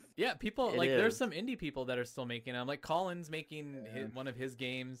 Yeah, people It like there's is. some indie people that are still making them. Like Colin's making Yeah. one of his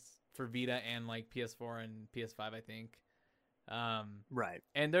games for Vita and like PS4 and PS5, I think. right.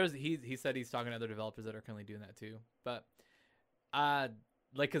 And he said he's talking to other developers that are currently doing that too. But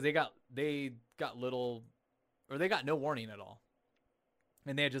like cuz they got little, or they got no warning at all.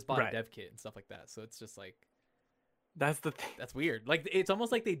 And they had just bought Right. a dev kit and stuff like that. So it's just like That's the thing. that's weird. Like it's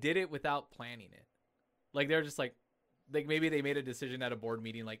almost like they did it without planning it. Like they're just like maybe they made a decision at a board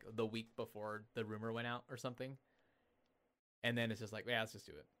meeting like the week before the rumor went out or something. And then it's just like, yeah, let's just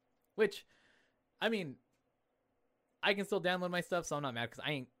do it. Which, I mean, I can still download my stuff, so I'm not mad because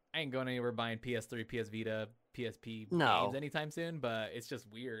I ain't going anywhere buying PS3, PS Vita, PSP No. games anytime soon. But it's just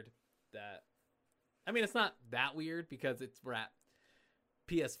weird that, I mean, it's not that weird because we're at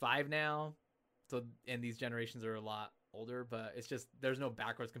PS5 now, so and these generations are a lot older. But it's just there's no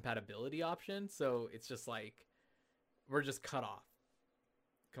backwards compatibility option, so it's just like we're just cut off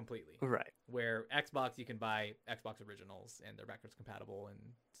completely. Right. Where Xbox, you can buy Xbox originals and they're backwards compatible and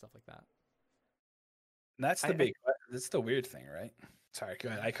stuff like that. And that's that's the weird thing, right? Sorry, go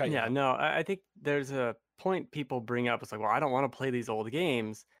ahead. I cut you Yeah, off. no, I think there's a point people bring up. It's like, well, I don't want to play these old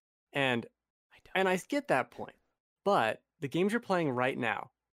games, and I get that point. But the games you're playing right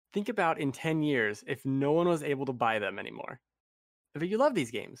now, think about in 10 years if no one was able to buy them anymore. But you love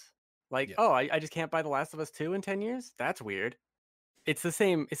these games. Like, Yeah. oh, I just can't buy The Last of Us 2 in 10 years? That's weird. It's the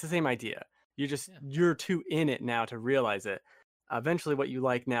same idea. You're too in it now to realize it. Eventually what you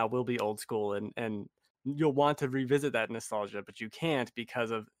like now will be old school and you'll want to revisit that nostalgia, but you can't because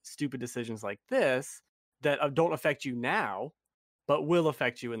of stupid decisions like this that don't affect you now, but will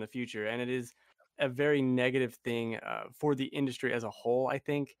affect you in the future. And it is a very negative thing for the industry as a whole, I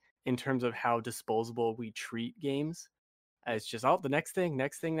think, in terms of how disposable we treat games. It's just, the next thing.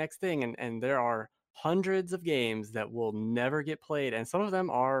 And there are hundreds of games that will never get played. And some of them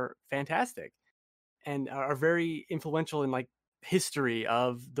are fantastic. and are very influential in like history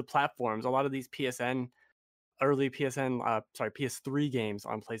of the platforms. A lot of these PS3 games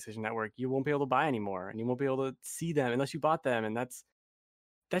on PlayStation Network, you won't be able to buy anymore, and you won't be able to see them unless you bought them, and that's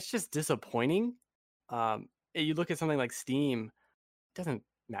just disappointing. You look at something like Steam, it doesn't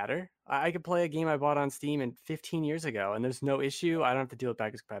matter. I could play a game I bought on Steam 15 years ago, and there's no issue. I don't have to deal with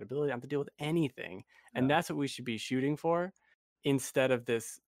backwards compatibility. I don't have to deal with anything, and No. that's what we should be shooting for, instead of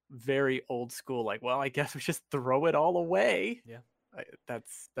this very old school, like, well, I guess we just throw it all away. Yeah.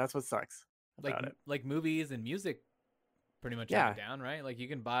 That's what sucks about it. Like movies and music pretty much Yeah. have it down, right? Like you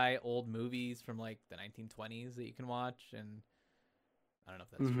can buy old movies from like the 1920s that you can watch, and I don't know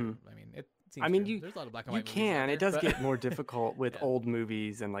if that's true. I mean, it seems true. There's a lot of black and You white movies out can. It there, does but- get more difficult with Yeah. old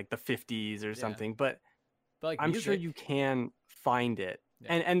movies and like the 50s or Yeah. something, but but like I'm sure music, you can find it.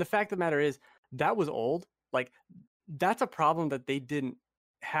 Yeah. And the fact of the matter is that was old. Like, that's a problem that they didn't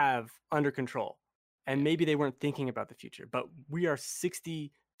have under control. And Yeah. maybe they weren't thinking about the future. But we are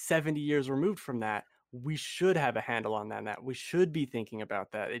 60, 70 years removed from that. We should have a handle on that. We should be thinking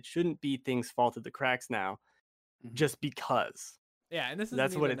about that. It shouldn't be things fall through the cracks now Mhm. just because. Yeah, and this is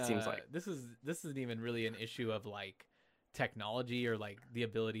That's what it seems like. This isn't even really an issue of like technology or like the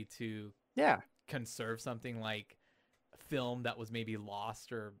ability to Yeah. conserve something like film that was maybe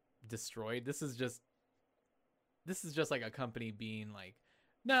lost or destroyed. This is just like a company being like,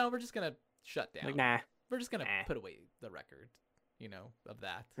 no, we're just gonna shut down. Like, nah. We're just gonna nah. put away the record, of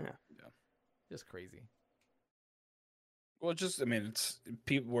that. Yeah. Yeah. Just crazy. Well, just I mean, it's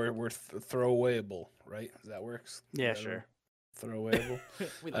people we're throwawayable, right? That works. Yeah, Is that sure. Throwawayable.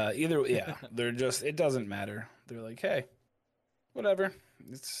 We like Either yeah, they're just it doesn't matter. They're like, hey, whatever,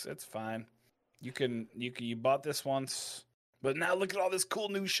 it's fine. You bought this once, but now look at all this cool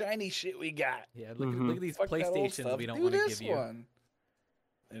new shiny shit we got. yeah, Mhm. look at these Fuck that old PlayStations stuff. we don't Do want to this give you. one.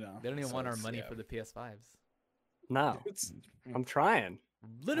 You know, They don't even so want our it's- money yeah. for the PS5s. No. It's I'm trying.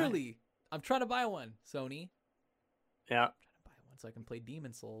 Literally, I'm trying to buy one, Sony. Yeah. I'm trying to buy one so I can play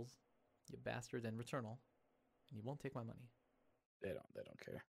Demon Souls, you bastards, and Returnal, and you won't take my money. they don't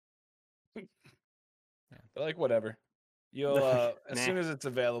care. Yeah. They're like whatever. You'll as Nah. soon as it's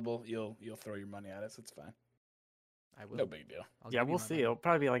available, you'll throw your money at it. So it's fine. I will. No big deal. I'll Yeah, give you we'll my see. money. It'll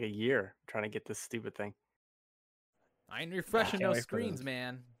probably be like a year trying to get this stupid thing. I ain't refreshing can't no wait for screens, those.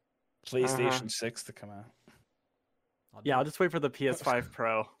 man. PlayStation 6 to come out. I'll do Yeah, I'll it. just wait for the PS5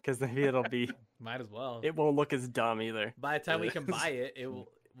 Pro because maybe it'll be. Might as well. It won't look as dumb either. By the time we It can is. buy it, it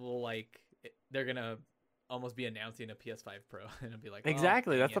will like they're gonna almost be announcing a PS5 Pro, and it'll be like, oh,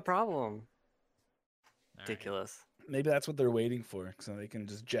 Exactly. dang That's the it. problem. All right. Ridiculous. Maybe that's what they're waiting for, so they can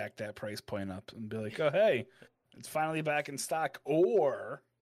just jack that price point up and be like, "Oh, hey, it's finally back in stock." Or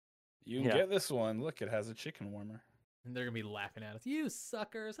you can Yeah. get this one. Look, it has a chicken warmer. And they're gonna be laughing at us. You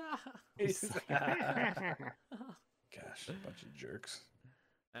suckers! Gosh, a bunch of jerks.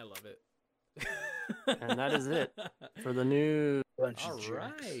 I love it. And that is it for the news. Bunch All of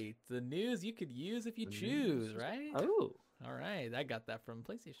jerks. right, the news you could use if you The choose, news. right? Oh, All right, I got that from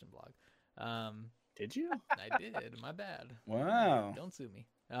PlayStation Blog. did you? I did. My bad. Wow. Don't sue me.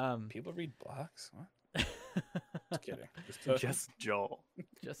 People read blocks? What? Just kidding. Just, Just Joel.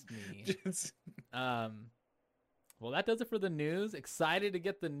 just me. just- Well, that does it for the news. Excited to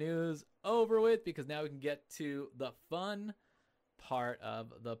get the news over with because now we can get to the fun part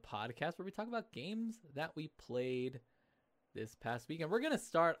of the podcast where we talk about games that we played this past week. And we're going to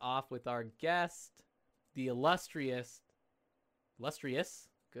start off with our guest, the illustrious,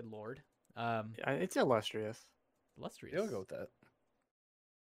 good Lord, Yeah, it's illustrious. illustrious, You'll go with that.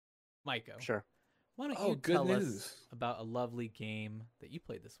 Maiko. Sure. Why don't Oh, you good tell news. us about a lovely game that you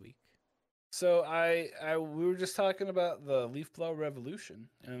played this week? So we were just talking about the Leaf Blower Revolution,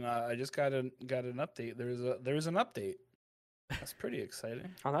 and I just got an update. There's an update. That's pretty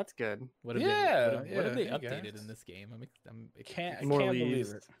exciting. Oh, that's good. What have Yeah, what have they yeah, updated guys. in this game? I'm Can't More can't leaves.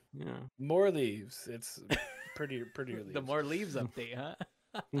 believe it. Yeah. More leaves. It's prettier leaves. the more leaves update, huh?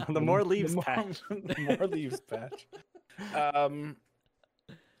 The more leaves the patch. the more leaves patch.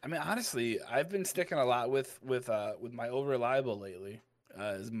 I mean, honestly, I've been sticking a lot with my old reliable lately.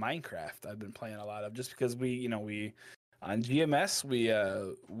 Is Minecraft. I've been playing a lot of just because we on GMS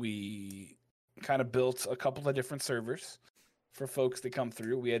we kind of built a couple of different servers for folks to come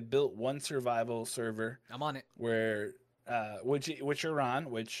through. We had built one survival server I'm on it. where which you're on,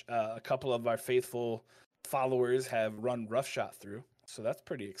 which a couple of our faithful followers have run roughshot through. So that's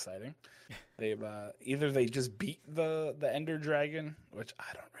pretty exciting. They've either they just beat the Ender Dragon, which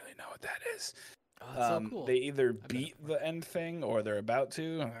I don't really know what that is. Oh, that's so cool. They either bet beat it the end thing or they're about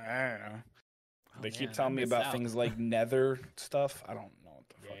to. I don't know. Oh, They keep man, telling I me missed about out. things like Nether stuff. I don't know what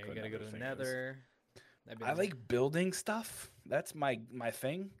the Yeah, fuck. you a gotta go to thing is. Nether. I like building stuff. That's my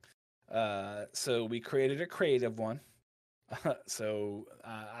thing. So we created a creative one.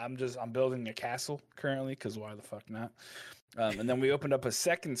 I'm building a castle currently because why the fuck not? And then we opened up a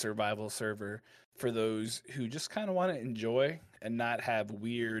second survival server for those who just kind of want to enjoy and not have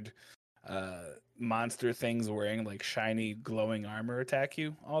weird monster things wearing like shiny glowing armor attack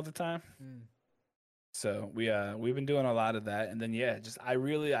you all the time. So we've been doing a lot of that, and then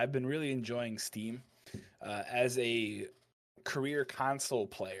I've been really enjoying Steam as a career console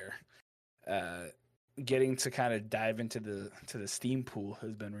player. Getting to kind of dive into the Steam pool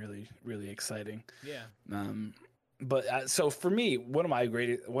has been really, really exciting. Yeah. But so for me, one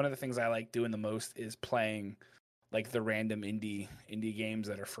of the things I like doing the most is playing like the random indie games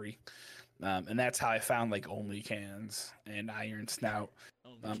that are free. And that's how I found like Only Cans and Iron Snout.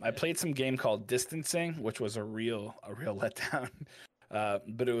 I played some game called Distancing, which was a real letdown.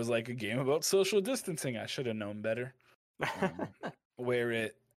 But it was like a game about social distancing. I should have known better. Where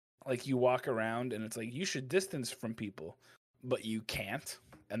it like you walk around and it's like you should distance from people, but you can't,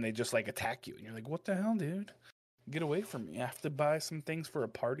 and they just like attack you, and you're like, what the hell, dude? Get away from me. I have to buy some things for a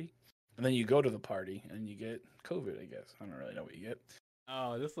party. And then you go to the party and you get COVID, I guess. I don't really know what you get.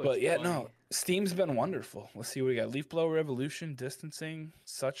 Oh, this looks But yeah, funny. no, Steam's been wonderful. Let's see what we got. Leaf Blower Revolution, Distancing,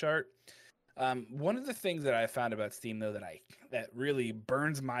 Such Art. One of the things that I found about Steam though that really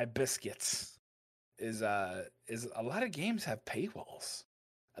burns my biscuits is a lot of games have paywalls.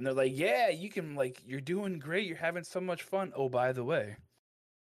 And they're like, yeah, you can like you're doing great, you're having so much fun. Oh, by the way,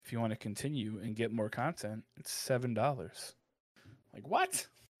 if you want to continue and get more content, it's $7. Like what?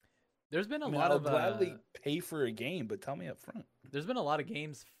 There's been I'll gladly pay for a game, but tell me up front. There's been a lot of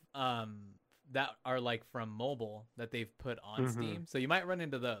games that are like from mobile that they've put on Steam, so you might run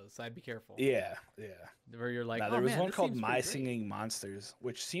into those. So I'd be careful. Yeah. Where you're like, there was man, one this called seems My pretty great. Singing Monsters,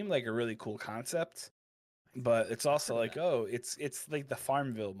 which seemed like a really cool concept, but it's also like, it's like the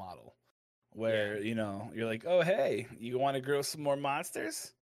Farmville model, where you're like, oh hey, you want to grow some more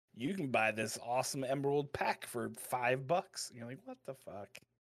monsters? You can buy this awesome emerald pack for $5. And you're like, what the fuck?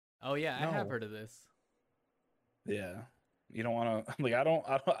 Oh yeah, I have No. heard of this. Yeah, you don't want to. Like, I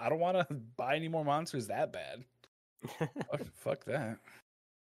don't want to buy any more monsters that bad. fuck that.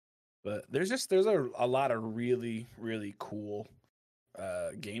 But there's a lot of really, really cool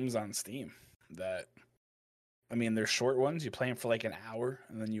games on Steam that, I mean, they're short ones. You play them for like an hour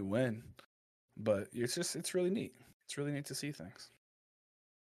and then you win. But it's really neat. It's really neat to see things.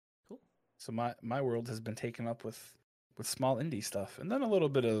 Cool. So my world has been taken up with small indie stuff, and then a little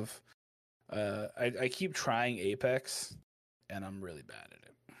bit of I keep trying Apex, and I'm really bad at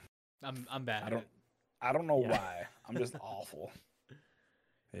it. I'm bad. at it. I don't know why. I'm just awful.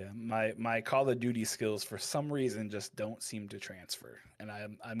 Yeah, my Call of Duty skills for some reason just don't seem to transfer, and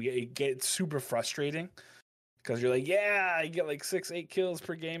it gets super frustrating because you're like, yeah, I get like 6-8 kills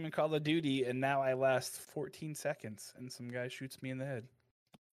per game in Call of Duty, and now I last 14 seconds, and some guy shoots me in the head.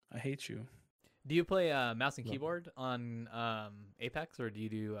 I hate you. Do you play mouse and keyboard on Apex, or do you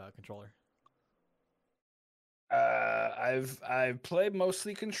do controller? I've played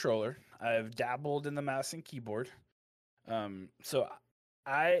mostly controller. I've dabbled in the mouse and keyboard. So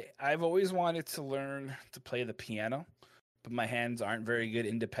I've always wanted to learn to play the piano, but my hands aren't very good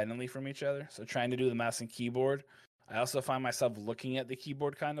independently from each other. So trying to do the mouse and keyboard, I also find myself looking at the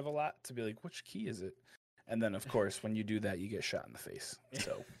keyboard kind of a lot to be like, which key is it? And then of course, when you do that, you get shot in the face.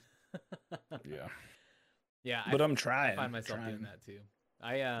 So yeah. But I'm trying. I find myself doing that too.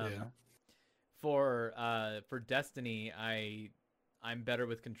 For Destiny, I'm better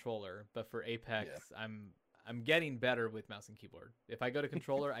with controller, but for Apex, I'm getting better with mouse and keyboard. If I go to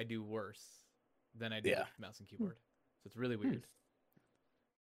controller, I do worse than I do with mouse and keyboard. So it's really weird.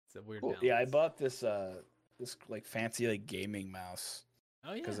 It's a weird balance. Yeah, I bought this like fancy like gaming mouse.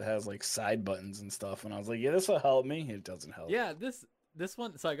 Oh yeah. Because it has like side buttons and stuff, and I was like, yeah, this will help me. It doesn't help. Yeah, this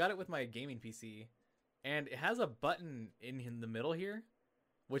one. So I got it with my gaming PC, and it has a button in the middle here,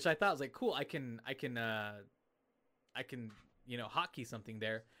 which I thought was like cool. I can hotkey something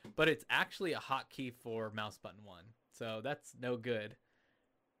there, but it's actually a hotkey for mouse button 1. So that's no good.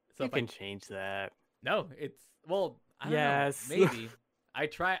 So you can change that. No, it's I don't know, maybe.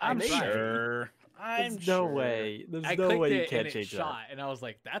 I'm sure. There's no way. There's I no clicked way you it can't and it change shot, and I was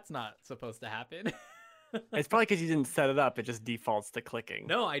like, that's not supposed to happen. It's probably because you didn't set it up. It just defaults to clicking.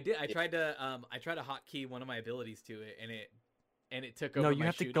 No, I did. I tried to hotkey one of my abilities to it, and it took over. No, you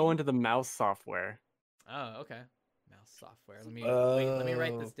have to go into the mouse software. Oh, okay. Mouse software. Let me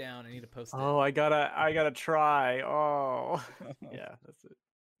write this down. I need to post it. Oh, I gotta try. Oh, yeah, that's it.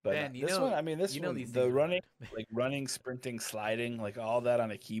 But Man, you this know, one, I mean, this you know one, these the things are running, hard. like running, sprinting, sliding, like all that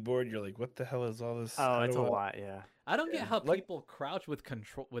on a keyboard, you're like, what the hell is all this? Oh, How it's a do I-" lot. Yeah. I don't get Yeah. how Like- people crouch with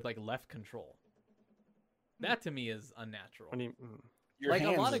control with like left control. That to me is unnatural. What do you? Your Like, a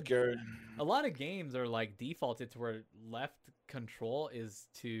hands lot just of- go- A lot of games are like defaulted to where left control is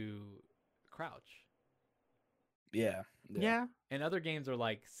to crouch, Yeah. and other games are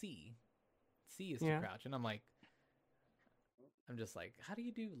like C. C is to Yeah. crouch, and I'm just like, how do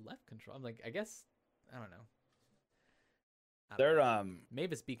you do left control? I'm like, I guess I don't know. They're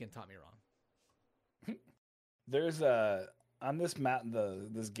Mavis Beacon taught me wrong. there's on this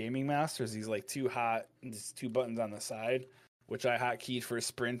this gaming mouse, there's these like these two buttons on the side, which I hotkeyed for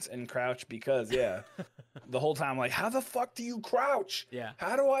sprint and crouch because the whole time like, how the fuck do you crouch? Yeah,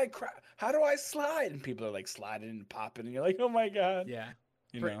 How do I slide? And people are like sliding and popping, and you're like, oh my god. yeah.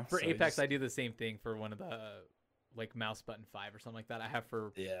 You For, know, for so Apex, just- I do the same thing for one of the like mouse button 5 or something like that. I have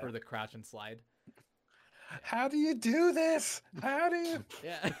for Yeah. the crouch and slide. How do you do this? How do you?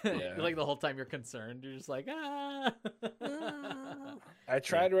 Yeah, Yeah. like the whole time you're concerned, you're just like ah. I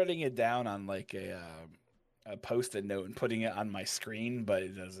tried writing it down on like a post-it note and putting it on my screen, but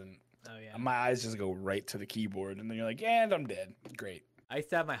it doesn't. Oh yeah. My eyes just go right to the keyboard, and then you're like, and I'm dead. Great. I used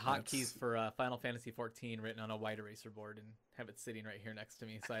to have my hotkeys That's- for Final Fantasy 14 written on a white eraser board and have it sitting right here next to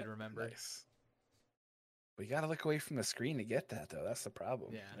me so I'd remember. Nice. But you gotta look away from the screen to get that, though. That's the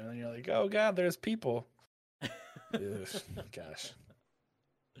problem. Yeah. And then you're like, oh god, there's people. Ugh, gosh,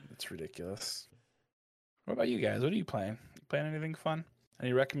 it's ridiculous. What about you guys? What are you playing? You playing anything fun?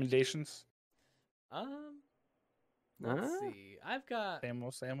 Any recommendations? Let's Huh? see. I've got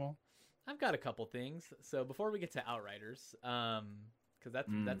Samuel. a couple things. So before we get to Outriders, because that's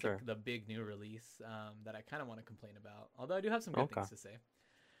Sure. the big new release that I kind of want to complain about. Although I do have some good Okay. things to say.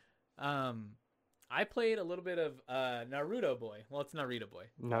 I played a little bit of Naruto Boy. Well, it's Naruto Boy.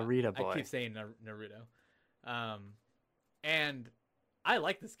 but Narita boy. I keep saying Naruto. And I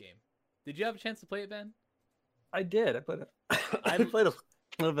like this game. Did you have a chance to play it, Ben? I did. I played it. I I'm- played a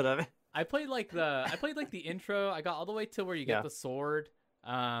little bit of it. I played like the intro. I got all the way to where you get Yeah. the sword.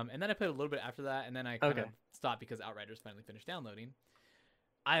 And then I played a little bit after that, and then I kind of Okay. stopped because Outriders finally finished downloading.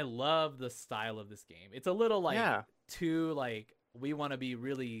 I love the style of this game. It's a little like Yeah. too like we want to be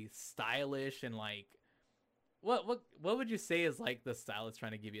really stylish and like what would you say is like the style it's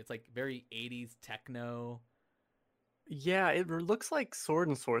trying to give you? It's like very 80s techno. Yeah, it looks like sword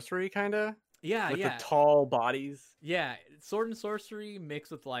and sorcery kind of Yeah, with yeah. the tall bodies. Yeah, sword and sorcery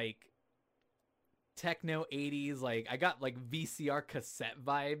mixed with like techno 80s. Like I got like VCR cassette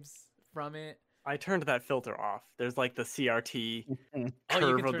vibes from it. I turned that filter off. There's like the CRT Oh, you curve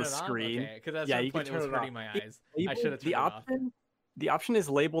can of turn the it on? screen. Okay, because at a Yeah, certain you can point it was turn it hurting off. my It- eyes. I Labeled- should have turned the it off. option. The option is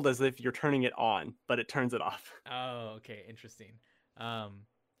labeled as if you're turning it on, but it turns it off. Oh, okay, interesting.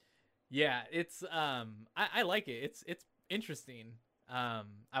 Yeah, it's I like it. It's interesting.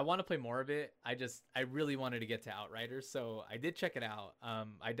 I want to play more of it. I really wanted to get to Outriders, so I did check it out.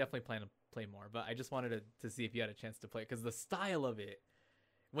 I definitely plan to play more, but I just wanted to see if you had a chance to play it because the style of it,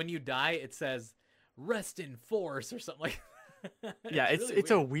 when you die, it says "rest in force" or something like. Yeah, it's really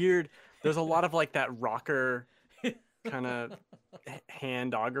a weird. weird. There's a lot of like that rocker kind of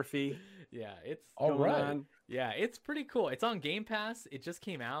handography. Yeah, it's All going right. on. yeah, it's pretty cool. It's on Game Pass. It just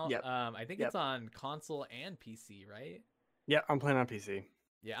came out. Yep. I think Yep. it's on console and PC, right? Yeah, I'm playing on PC.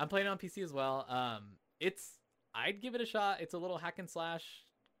 Yeah, I'm playing it on PC as well. I'd give it a shot. It's a little hack and slash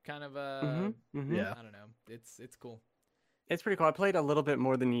kind of Mhm. Yeah. I don't know. It's cool. It's pretty cool. I played a little bit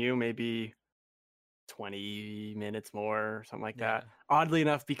more than you, maybe 20 minutes more or something like that. Oddly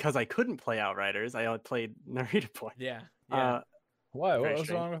enough, because I couldn't play Outriders, I only played Narita Boy. Yeah. Yeah. Why? Very What was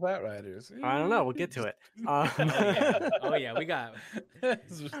strange. wrong with that, Riders? I don't know. We'll get to it. Oh yeah. Oh yeah. We got.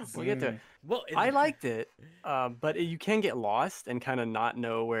 We'll get to it. Well, I liked it, but you can get lost and kind of not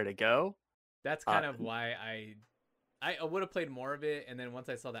know where to go. That's kind of why I would have played more of it, and then once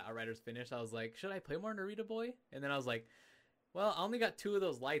I saw that Outriders finish, I was like, should I play more Narita Boy? And then I was like, well, I only got 2 of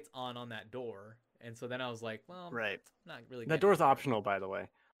those lights on that door, and so then I was like, well, Right. I'm not really. That getting door's into it. optional, by the way.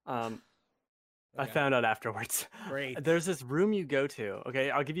 I Okay. found out afterwards. Great. There's this room you go to. Okay,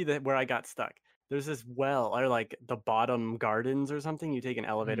 I'll give you where I got stuck. There's this well, or like the bottom gardens or something. You take an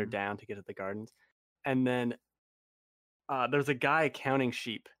elevator Mhm. down to get to the gardens, and then there's a guy counting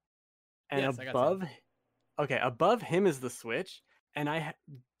sheep, and Yes, I got some. above him is the switch, and I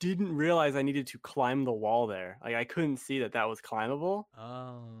didn't realize I needed to climb the wall there. Like I couldn't see that was climbable.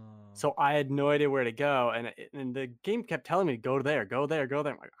 Oh. So I had no idea where to go, and the game kept telling me go there, go there, go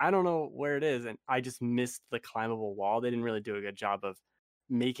there. I'm like, I don't know where it is, and I just missed the climbable wall. They didn't really do a good job of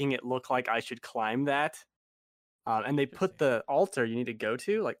making it look like I should climb that. and they put Interesting. the altar you need to go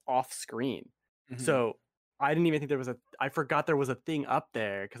to like off screen. Mhm. So I didn't even think there was a. I forgot there was a thing up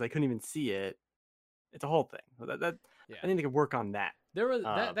there because I couldn't even see it. It's a whole thing. That Yeah. I think they could work on that. There was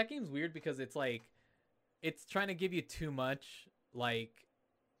that game's weird because it's like it's trying to give you too much like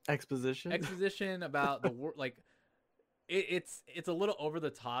Exposition. about the world. Like it's a little over the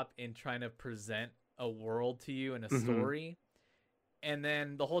top in trying to present a world to you in a Mhm. story. And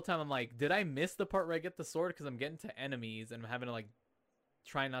then the whole time I'm like, did I miss the part where I get the sword because I'm getting to enemies and I'm having to like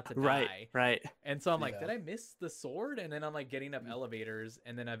try not to die. Right. And so I'm like, Yeah. did I miss the sword? And then I'm like getting up Mm. elevators,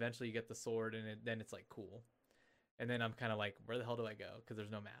 and then eventually you get the sword, and then it's like cool. And then I'm kind of like, where the hell do I go? Because there's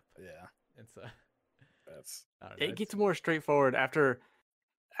no map. Yeah, And so that's I don't know. It gets more straightforward after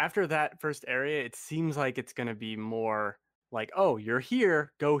that first area. It seems like it's gonna be more like, oh, you're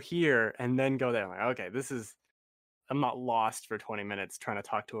here, go here, and then go there. I'm like, okay, this is. I'm not lost for 20 minutes trying to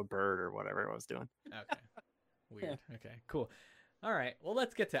talk to a bird or whatever I was doing. Okay. Weird. Okay. Cool. All right. Well,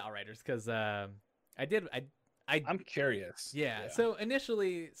 let's get to Outriders because I'm curious. yeah. So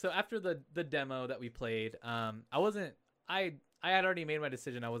initially, after the demo that we played, I wasn't. I had already made my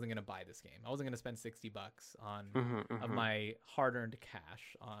decision. I wasn't gonna buy this game. I wasn't gonna spend $60 on of my hard-earned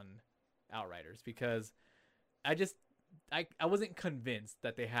cash on Outriders because I just I wasn't convinced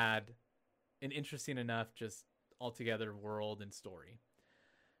that they had an interesting enough just altogether world and story.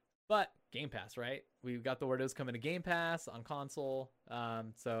 But Game Pass, right? We got the word it was coming to Game Pass on console.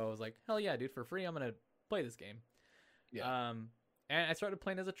 So I was like, hell yeah, dude, for free, I'm gonna play this game. Yeah. And I started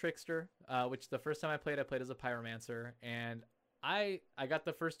playing as a trickster, which the first time I played as a pyromancer, and I got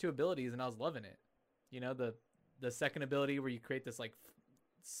the first two abilities and I was loving it. You know, the second ability where you create this like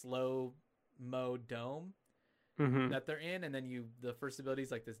slow mo dome that they're in, and then the first ability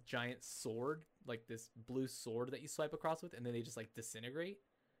is like this giant sword, like this blue sword that you swipe across with, and then they just like disintegrate.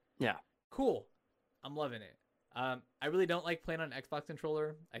 Yeah. Cool. I'm loving it. I really don't like playing on an Xbox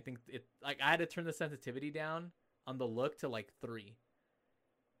controller. I think it like I had to turn the sensitivity down on the look to like 3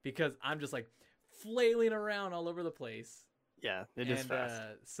 because I'm just like flailing around all over the place. Yeah, it is fast.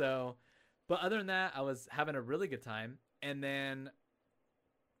 But other than that, I was having a really good time, and then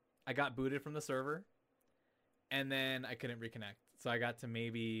I got booted from the server, and then I couldn't reconnect. So I got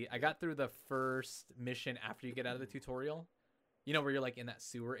through the first mission after you get out of the tutorial. You know, where you're like in that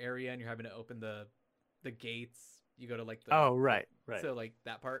sewer area and you're having to open the gates. You go to like the right. So like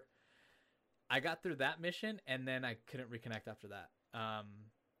that part. I got through that mission and then I couldn't reconnect after that.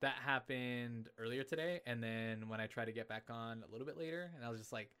 That happened earlier today, and then when I tried to get back on a little bit later, and I was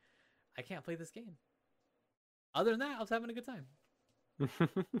just like, I can't play this game. Other than that, I was having a good time.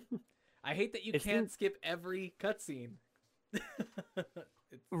 I hate that you can't skip every cutscene.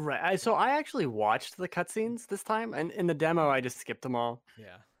 Right. So I actually watched the cutscenes this time, and in the demo, I just skipped them all.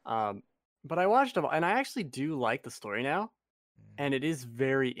 Yeah. But I watched them, and I actually do like the story now, and it is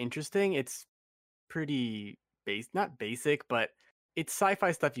very interesting. It's pretty not basic, but it's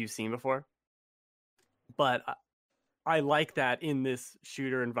sci-fi stuff you've seen before. But I like that in this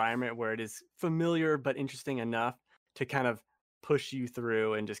shooter environment where it is familiar but interesting enough to kind of push you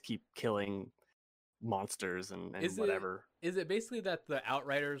through and just keep killing monsters and whatever. Is it basically that the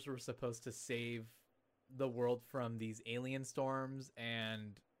Outriders were supposed to save the world from these alien storms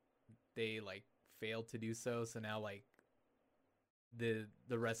and they like failed to do so? So now like the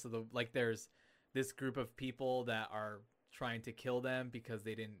rest of the like there's this group of people that are trying to kill them because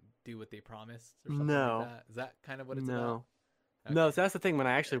they didn't do what they promised or something like that? Is that kind of what it's about? Okay. No, so that's the thing. When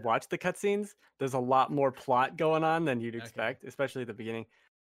I actually watched the cutscenes, there's a lot more plot going on than you'd expect, especially at the beginning.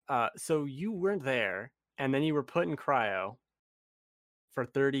 So you weren't there, and then you were put in cryo for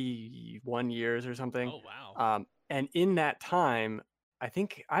 31 years or something. Oh, wow. And in that time, I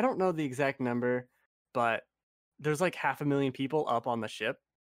don't know the exact number, but there's like 500,000 people up on the ship.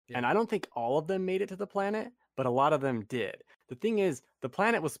 Yeah. And I don't think all of them made it to the planet, but a lot of them did. The thing is, the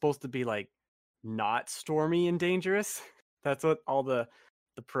planet was supposed to be like not stormy and dangerous. That's what all the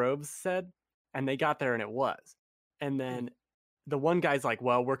probes said. And they got there and it was. And then the one guy's like,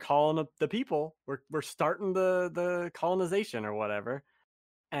 well, we're calling up the people. We're starting the colonization or whatever.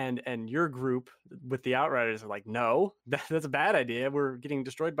 And your group with the Outriders are like, no, that's a bad idea. We're getting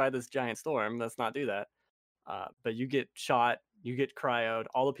destroyed by this giant storm. Let's not do that. But you get shot, you get cryoed,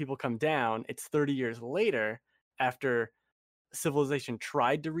 all the people come down. It's 30 years later after civilization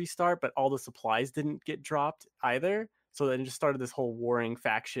tried to restart, but all the supplies didn't get dropped either. So then just started this whole warring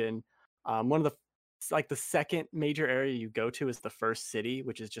faction. One of the second major area you go to is the first city,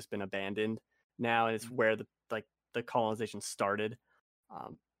 which has just been abandoned now, and it's where the colonization started.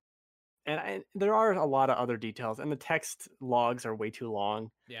 And there are a lot of other details, and the text logs are way too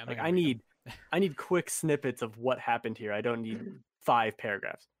long. Yeah, like I need I need quick snippets of what happened here. I don't need 5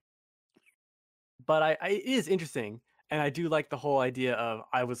 paragraphs. But it is interesting, and I do like the whole idea of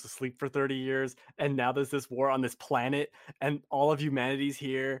I was asleep for 30 years, and now there's this war on this planet, and all of humanity's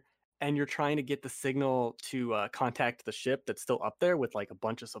here, and you're trying to get the signal to contact the ship that's still up there with like a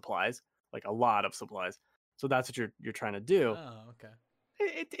bunch of supplies, like a lot of supplies. So that's what you're trying to do. Oh, okay.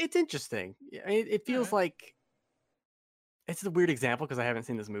 It's interesting. It feels Alright. like it's a weird example because I haven't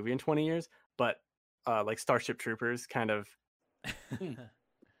seen this movie in 20 years, but like Starship Troopers, kind of Hmm.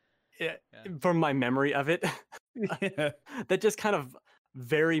 eh, Yeah. from my memory of it, Yeah. that just kind of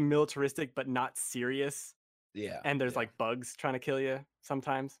very militaristic but not serious, Yeah. and there's yeah. like bugs trying to kill you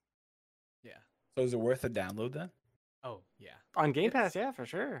sometimes. Yeah. So is it worth a download then? Oh, yeah. On Game It's- Pass, yeah, for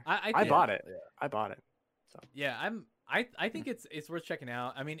sure. I I think, bought it. Yeah. I bought it. So Yeah, I think it's worth checking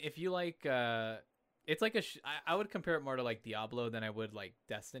out. I mean, if you like it's like I would compare it more to like Diablo than I would like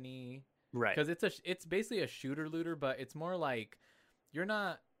Destiny, right. because it's basically a shooter looter, but it's more like you're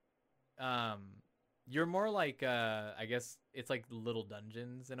not you're more like I guess it's like little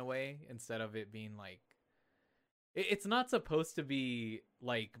dungeons in a way, instead of it being like it's not supposed to be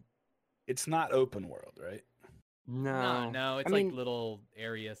like It's not open world, right? No, it's I like mean, little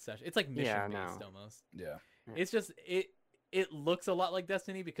area session. It's like mission Yeah, based no. almost. Yeah. It's just it looks a lot like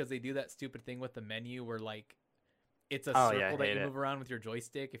Destiny because they do that stupid thing with the menu where like it's a Oh, yeah, I circle that hate you it. move around with your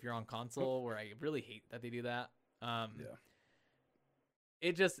joystick if you're on console, where I really hate that they do that. Yeah.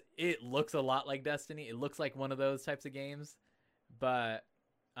 It looks a lot like Destiny. It looks like one of those types of games, but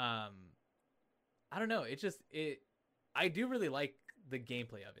I don't know. I do really like the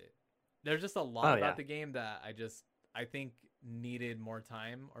gameplay of it. There's just a lot Oh, about yeah. the game that I think needed more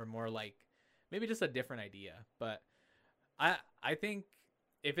time, or more like maybe just a different idea. But I think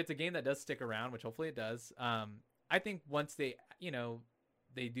if it's a game that does stick around, which hopefully it does, I think once they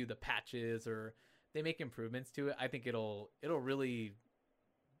do the patches or they make improvements to it, I think it'll really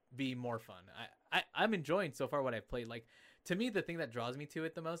be more fun. I'm enjoying so far what I've played. Like, to me, the thing that draws me to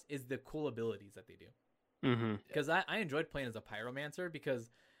it the most is the cool abilities that they do. Mm-hmm. Because I enjoyed playing as a pyromancer,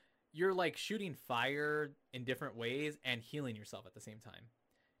 because you're like shooting fire in different ways and healing yourself at the same time,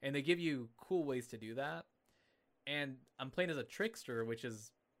 and they give you cool ways to do that. And I'm playing as a trickster, which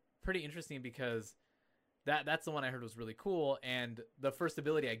is pretty interesting because that's the one I heard was really cool. And the first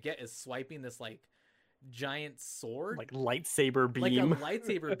ability I get is swiping this like giant sword, Like lightsaber like a beam.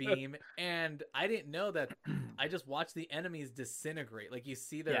 lightsaber beam. And I didn't know that. I just watched the enemies disintegrate. Like, you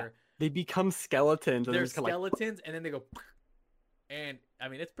see their They become skeletons. And they're they're just kinda skeletons, and then they go, and I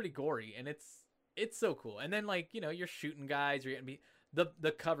mean, it's pretty gory, and it's so cool. And then, like, you're shooting guys, you're getting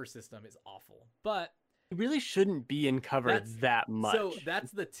the cover system is awful, but it really shouldn't be in cover That's- that much. so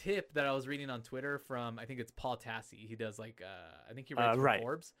that's the tip that I was reading on Twitter from, I think it's Paul Tassi. He does like I think he writes for right.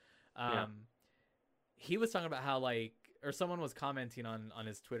 Forbes. Yeah. He was talking about how, like, or someone was commenting on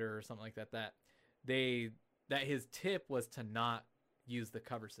his Twitter or something like that, that his tip was to not use the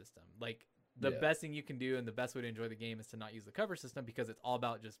cover system. Like, the Yeah. best thing you can do and the best way to enjoy the game is to not use the cover system, because it's all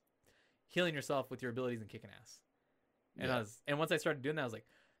about just healing yourself with your abilities and kicking ass. And Yeah. and once I started doing that, I was like,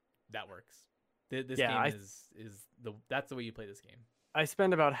 that works. This Yeah, game that's the way you play this game. I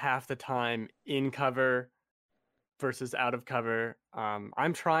spend about half the time in cover versus out of cover.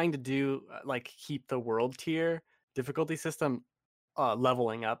 I'm trying to do like keep the world tier difficulty system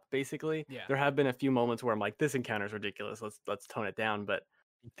leveling up. Basically, Yeah. there have been a few moments where I'm like, this encounter is ridiculous. Let's tone it down. But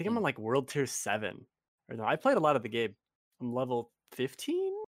I think I'm on like world tier 7. Or no, I played a lot of the game. I'm level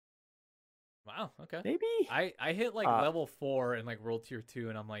 15, Wow. Okay. maybe. I hit like Uh, level 4 in like World Tier 2,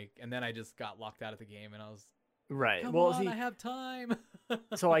 and I'm like, and then I just got locked out of the game, and I was, Right. come Well, on, see, I have time.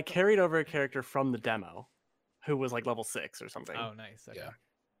 so I carried over a character from the demo, who was like level 6 or something. Oh, nice. Okay. Yeah.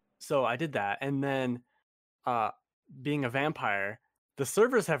 So I did that, and then being a vampire, the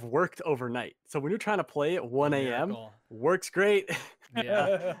servers have worked overnight. So when you're trying to play at 1 a.m., Miracle. works great.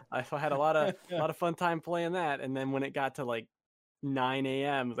 Yeah. I had a lot of fun time playing that. And then when it got to like 9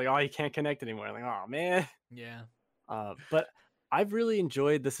 a.m., it's like, oh, you can't connect anymore. I'm like, oh man. Yeah. But I've really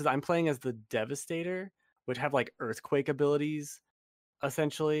enjoyed this. I'm playing as the Devastator, which have like earthquake abilities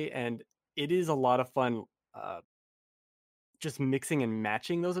essentially, and it is a lot of fun. Just mixing and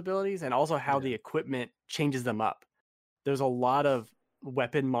matching those abilities, and also how Yeah. the equipment changes them up. There's a lot of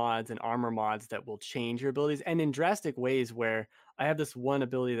weapon mods and armor mods that will change your abilities, and in drastic ways, where I have this one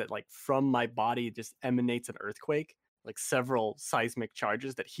ability that like from my body just emanates an earthquake, like several seismic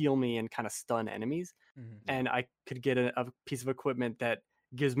charges that heal me and kind of stun enemies. Mhm. And I could get a piece of equipment that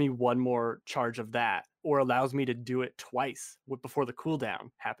gives me one more charge of that, or allows me to do it twice before the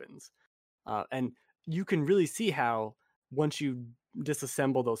cooldown happens. And you can really see how once you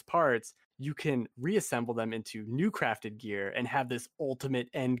disassemble those parts, you can reassemble them into new crafted gear and have this ultimate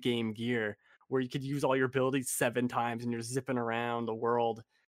end game gear where you could use all your abilities 7 times and you're zipping around the world.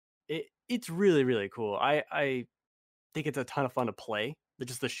 It's really, really cool. I think it's a ton of fun to play.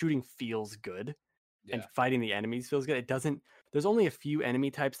 The shooting feels good and Yeah. fighting the enemies feels good. It doesn't, there's only a few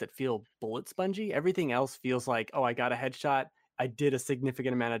enemy types that feel bullet spongy. Everything else feels like, oh, I got a headshot, I did a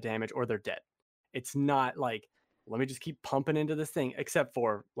significant amount of damage, or they're dead. It's not like, let me just keep pumping into this thing, except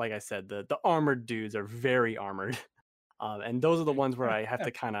for, like I said, the armored dudes are very armored. And those are the ones where I have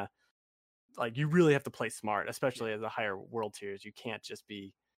to kind of, like, you really have to play smart, especially as the higher world tiers. You can't just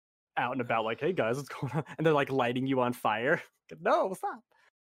be out and about like, hey guys, what's going on? And they're like lighting you on fire. No, stop.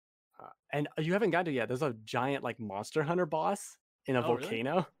 And you haven't got to yet. There's a giant like monster hunter boss in a Oh, really?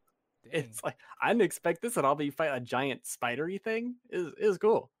 volcano. Dang. It's like, I didn't expect this at all, but you fight a giant spidery thing. Is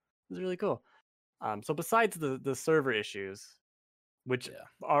cool. It's really cool. So besides the server issues, which Yeah.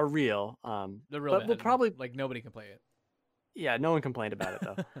 are real, They're real but bad. we'll probably, like nobody can play it. yeah, no one complained about it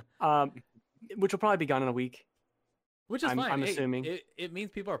though. Which will probably be gone in a week. Which is I'm fine. assuming. It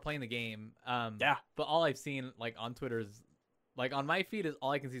means people are playing the game. Yeah. But all I've seen like on Twitter is like on my feed is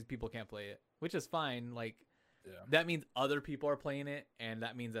all I can see is people can't play it, which is fine. Like Yeah. that means other people are playing it, and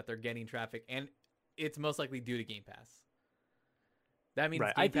that means that they're getting traffic, and it's most likely due to Game Pass. That means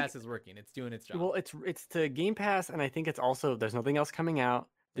Right. I Game think- Pass is working. It's doing its job. Well, it's to Game Pass, and I think it's also, there's nothing else coming out.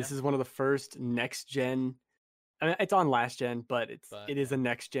 This Yeah. is one of the first next gen. I mean, it's on last gen, but it is yeah. a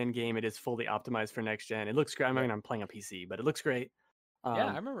next gen game. It is fully optimized for next gen. It looks great. I mean, I'm playing on PC, but it looks great. Yeah, I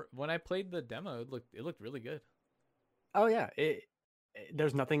remember when I played the demo, it looked really good. Oh yeah,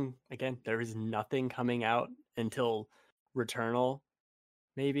 there's nothing. Again, there is nothing coming out until Returnal,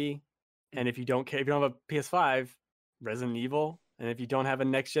 maybe. And if you don't care, if you don't have a PS5, Resident Evil, and if you don't have a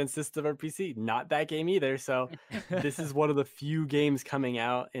next gen system or PC, not that game either. So this is one of the few games coming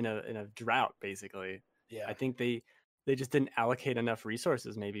out in a drought, basically. Yeah. I think they just didn't allocate enough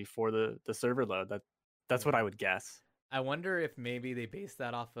resources maybe for the server load. That's what I would guess. I wonder if maybe they based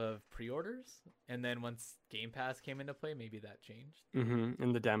that off of pre-orders, and then once Game Pass came into play, maybe that changed.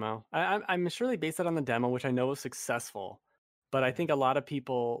 In the demo, I'm sure they based that on the demo, which I know was successful. But I think a lot of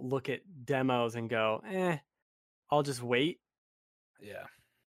people look at demos and go, I'll just wait. Yeah.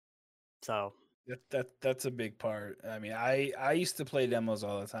 So That's a big part. I mean, I used to play demos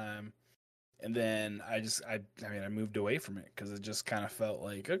all the time, and then I moved away from it because it just kind of felt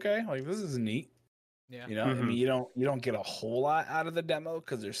like, okay, like this is neat. Yeah. You know, I mean, you don't get a whole lot out of the demo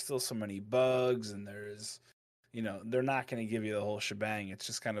because there's still so many bugs, and there's, you know, they're not going to give you the whole shebang. It's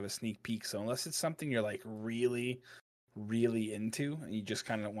just kind of a sneak peek. So unless it's something you're like really, really into, and you just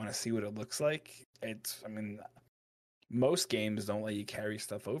kind of want to see what it looks like, I mean, most games don't let you carry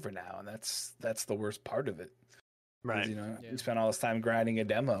stuff over now, and that's the worst part of it. right. You know, Yeah. you spend all this time grinding a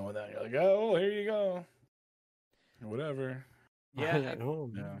demo, and then you're like, oh, here you go. Whatever. Yeah,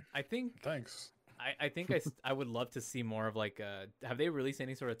 Yeah. I think Thanks. I think I would love to see more of like have they released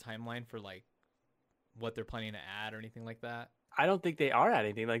any sort of timeline for like what they're planning to add or anything like that? I don't think they are at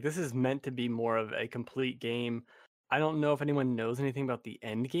anything. Like, this is meant to be more of a complete game. I don't know if anyone knows anything about the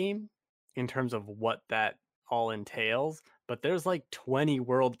end game in terms of what that all entails, but there's like 20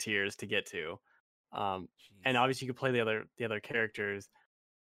 world tiers to get to. And Jeez. obviously you can play the other characters.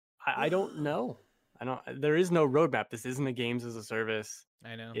 I don't know. There is no roadmap. This isn't a games as a service.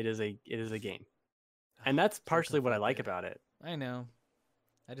 I know. It is a game. And that's partially what I like about it. I know.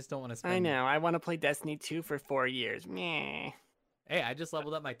 I just don't want to spend. I know. I want to play Destiny 2 for 4 years. Meh. Hey, I just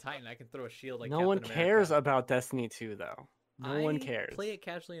leveled up my Titan. I can throw a shield like No Captain one America. cares about Destiny 2 though. No one I cares. Play it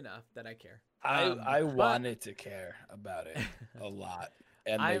casually enough that I care. I But- wanted to care about it a lot,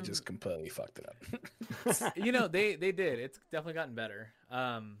 and they I'm- just completely fucked it up. You know, they did. It's definitely gotten better.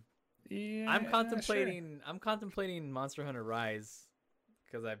 Yeah, I'm sure. contemplating Monster Hunter Rise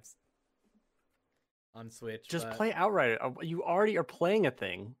because I've on Switch. Just but- play Outrider. You already are playing a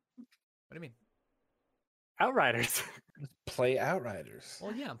thing. What do you mean? Outriders. Play Outriders.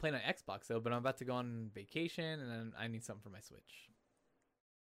 Well, yeah, I'm playing on Xbox though, but I'm about to go on vacation, and then I need something for my Switch.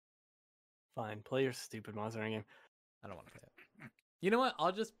 Fine. Play your stupid Monster Hunter game. I don't want to play it. You know what?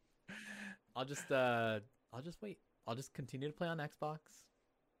 I'll just wait. I'll just continue to play on Xbox.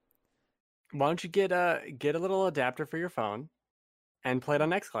 Why don't you get a little adapter for your phone and play it on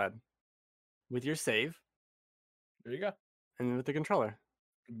XCloud with your save There you go. and with the controller.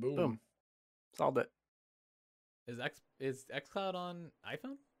 Boom. Boom. Solved it. Is XCloud on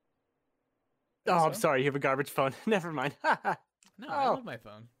iPhone? Oh, I'm so. sorry. You have a garbage phone. Never mind. No, I Oh. love my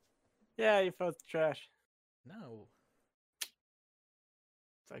phone. Yeah, your phone's trash. No.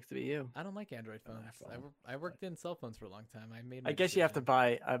 Sucks to be you. I don't like Android An phones. iPhone. I worked in cell phones for a long time. I made. I My guess you have to decision.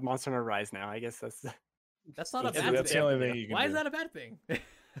 buy a Monster Hunter Rise now. I guess that's That's not a That's, bad that's the thing. only thing you can Why do. is that a bad thing?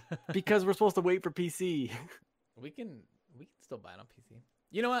 because we're supposed to wait for PC. we can still buy it on PC.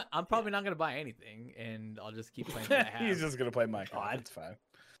 You know what? I'm probably not gonna buy anything, and I'll just keep playing what I have. He's just gonna play Minecraft. God. It's fine.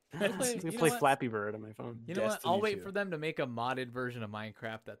 play- I'm you gonna know play what? Flappy Bird on my phone. You know what? Destiny I'll wait 2. for them to make a modded version of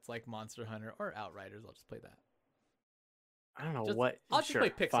Minecraft that's like Monster Hunter or Outriders. I'll just play that. I don't know Just- what. I'll just sure, play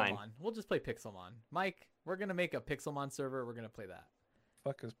Pixelmon. fine. We'll just play Pixelmon. Mike, we're gonna make a Pixelmon server. We're gonna play that.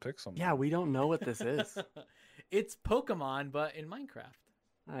 Fuck is Pixel? Yeah, we don't know what this is. It's Pokemon, but in Minecraft.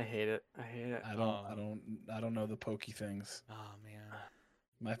 I hate it. I hate it. I don't know the pokey things. Oh man.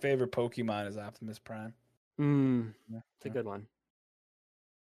 My favorite Pokemon is Optimus Prime. It's a Yeah. good one.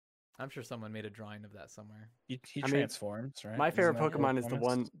 I'm sure someone made a drawing of that somewhere. He I mean, transforms, right? My Isn't favorite that what Pokemon is the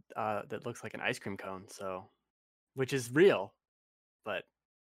Optimus? one that looks like an ice cream cone. So, which is real, but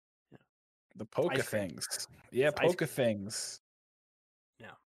The Poke Ice cream. things. Yeah, It's ice Poke things.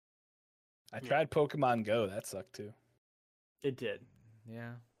 Yeah. I Yeah. tried Pokemon Go. That sucked too. it did.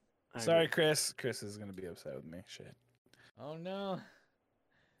 Yeah. I Sorry, agree. Chris. Chris is gonna be upset with me. Shit. Oh no.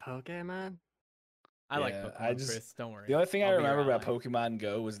 Pokemon. I like Yeah, Pokemon, I just- Chris. Don't worry. The only thing I I'll be your remember about ally. Pokemon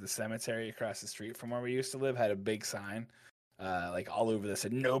Go was the cemetery across the street from where we used to live had a big sign, like all over that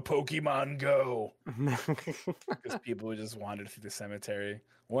said "No Pokemon Go" because people would just wander through the cemetery.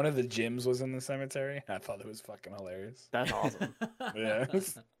 One of the gyms was in the cemetery. I thought it was fucking hilarious. That's awesome. Yeah.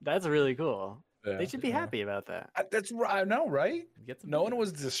 That's really cool. Yeah, They should be yeah. happy about that. That's right. I know, right? Get some No one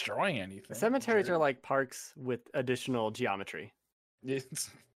visitors. was destroying anything. Cemeteries are Jerk. like parks with additional geometry.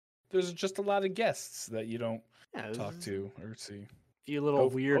 There's just a lot of guests that you don't Yeah, talk there's to or see. a few little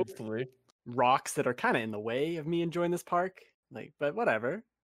weird Hopefully. rocks that are kind of in the way of me enjoying this park. Like, but whatever.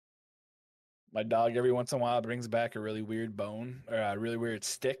 My dog every once in a while brings back a really weird bone or a really weird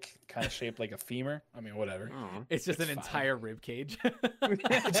stick, kind of shaped like a femur. I mean, whatever. Oh. It's just It's an fine. entire rib cage.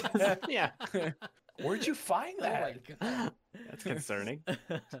 yeah, Where'd you find Oh my that? god. that's concerning.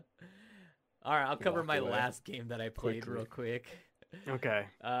 All right, I'll cover walked my away last game that I played quickly. real quick. Okay.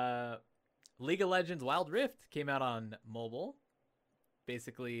 League of Legends Wild Rift came out on mobile.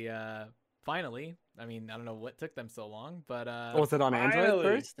 Basically, finally. I mean, I don't know what took them so long, but Was it on Android finally.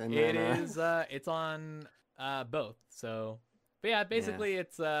 first? And it then, is. It's on both. So, but yeah, basically,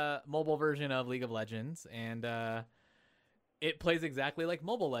 it's a mobile version of League of Legends, and it plays exactly like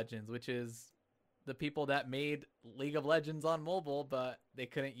Mobile Legends, which is the people that made League of Legends on mobile, but they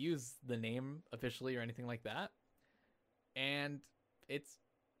couldn't use the name officially or anything like that. And it's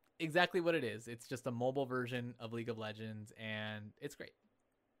exactly what it is. It's just a mobile version of League of Legends, and it's great,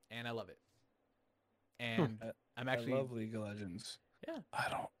 and I love it. And I'm actually I love League of Legends. Yeah. I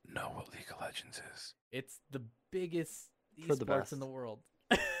don't know what League of Legends is. it's the biggest For the esports in best. the world.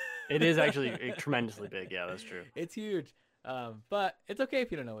 it is actually tremendously big. Yeah, that's true. It's huge. But it's okay if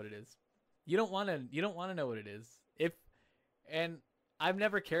you don't know what it is. You don't want to know what it is. And I've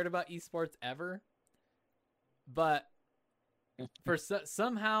never cared about esports ever. But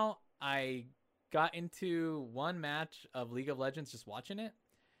somehow I got into one match of League of Legends just watching it,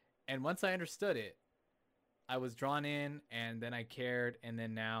 and once I understood it, I was drawn in, and then I cared, and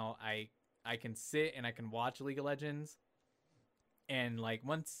then now I can sit and I can watch League of Legends, and like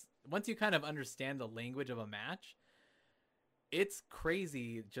once you kind of understand the language of a match, it's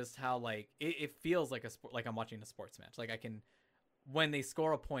crazy just how like it feels like a sport, like I'm watching a sports match. Like I can, when they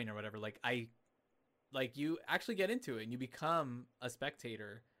score a point or whatever, like you actually get into it and you become a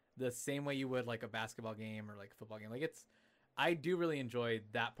spectator the same way you would like a basketball game or like a football game. Like I do really enjoy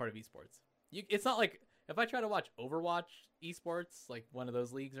that part of esports. It's not like if I try to watch Overwatch esports, like one of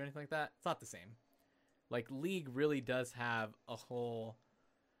those leagues or anything like that, it's not the same. Like League really does have a whole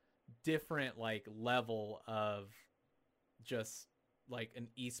different like level of just like an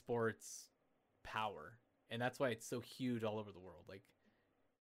esports power, and that's why it's so huge all over the world. Like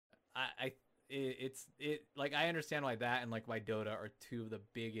it's like I understand why that and like why Dota are two of the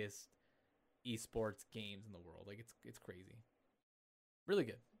biggest esports games in the world. Like it's crazy, really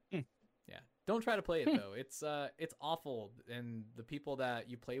good. Yeah, don't try to play it though. It's awful, and the people that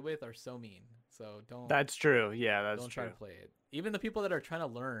you play with are so mean. So don't. That's true. Yeah, that's don't true. try to play it. Even the people that are trying to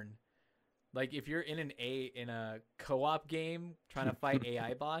learn, like if you're in a co-op game trying to fight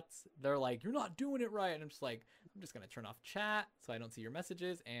AI bots, they're like, "You're not doing it right," and I'm just like, I'm just gonna turn off chat so I don't see your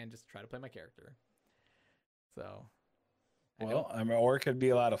messages and just try to play my character. So, Well, I mean, or it could be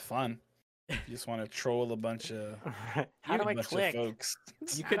a lot of fun. You just want to troll a bunch of How do I bunch of click? folks.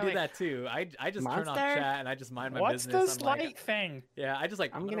 You How could do do I- that too. I just turn off Monster? chat and I just mind my What's business. this I'm like, light thing? yeah, I just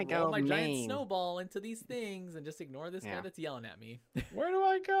like I'm I'm gonna gonna roll go my giant main. snowball into these things and just ignore this guy Yeah. that's yelling at me. Where do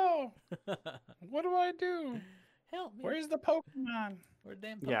I go? What do I do? Help me! Where's the Pokemon? Where the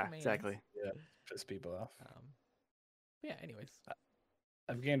damn Yeah, Pokemans? exactly. Piss people off. Yeah. Anyways,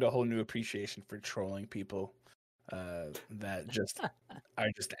 I've gained a whole new appreciation for trolling people that just are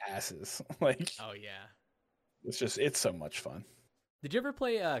just asses. Like oh yeah. it's so much fun. Did you ever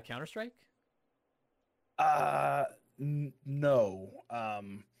play Counter Strike? No.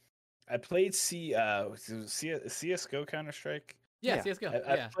 I played CS:GO Counter Strike. Yeah, Yeah. CS:GO.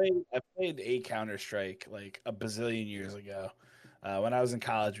 I played a Counter Strike like a bazillion years ago. When I was in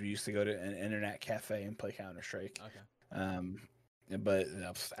college, we used to go to an internet cafe and play Counter Strike. Okay. But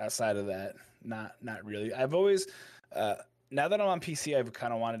outside of that, not really. I've always now that I'm on PC, I've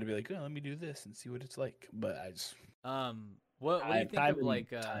kind of wanted to be like, oh, let me do this and see what it's like. But I just What do you think time of like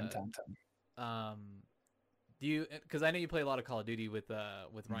time. do you, because I know you play a lot of Call of Duty with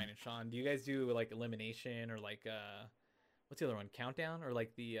Mm-hmm. Ryan and Sean. Do you guys do like elimination or like what's the other one? Countdown or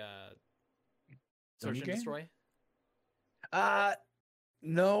like the search and game? destroy?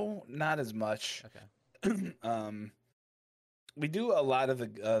 No, not as much. Okay. We do a lot of the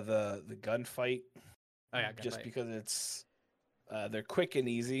gunfight. Oh yeah, just gunfight. because it's they're quick and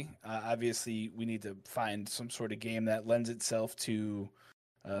easy. Obviously, we need to find some sort of game that lends itself to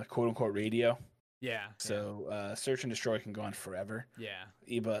quote unquote radio. Yeah. So search and destroy can go on forever.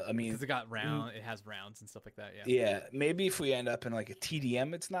 Yeah. But I mean, Because it has rounds and stuff like that. Yeah. yeah, maybe if we end up in like a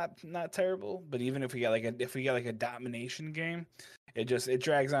TDM, it's not terrible. But even if we got like a domination game, it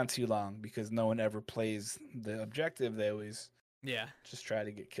drags on too long because no one ever plays the objective. They always just try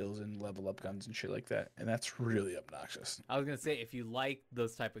to get kills and level up guns and shit like that, and that's really obnoxious. I was gonna say if you like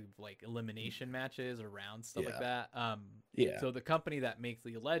those type of like elimination matches or rounds stuff like that. Yeah. So the company that makes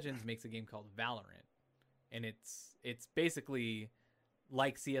League of Legends makes a game called Valorant, and it's basically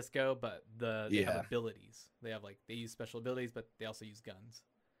like CS:GO, but they have abilities. They use special abilities, but they also use guns.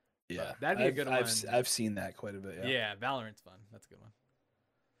 Yeah, that'd be a good one. I've seen that quite a bit. Yeah, Valorant's fun. That's a good one.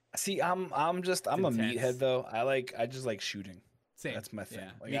 See, I'm a intense. meathead though. I just like shooting. Same. That's my thing.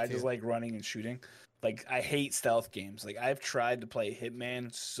 Yeah, like me I just too. like running and shooting. Like I hate stealth games. Like I've tried to play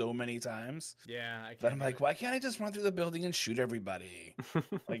Hitman so many times. Yeah, I But can't I'm do like, it. why can't I just run through the building and shoot everybody?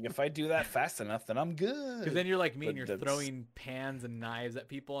 Like if I do that fast enough, then I'm good. Because then you're like me and But you're that's- throwing pans and knives at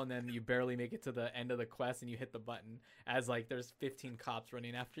people, and then you barely make it to the end of the quest, and you hit the button as like there's 15 cops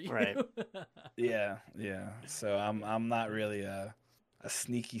running after you. Right. Yeah. So I'm not really a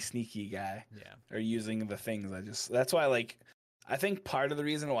sneaky guy. Yeah. Or using the things. That's why I think part of the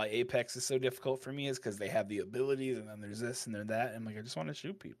reason why Apex is so difficult for me is because they have the abilities and then there's this and there's that. And I'm like, I just want to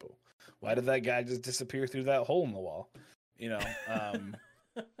shoot people. Why did that guy just disappear through that hole in the wall? You know?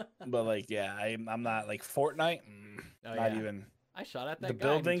 But like, yeah, I'm not like Fortnite. Oh, Not yeah. even. I shot at that The guy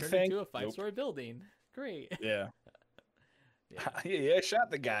and he building turned thing? into a Nope. 5-story building. Great. Yeah. Yeah. Yeah, I shot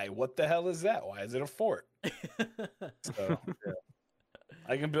the guy. What the hell is that? Why is it a fort? So, yeah.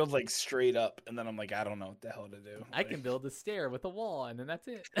 I can build like straight up, and then I'm like, I don't know what the hell to do. I can build a stair with a wall, and then that's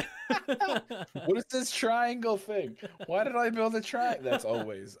it. What is this triangle thing? Why did I build a triangle?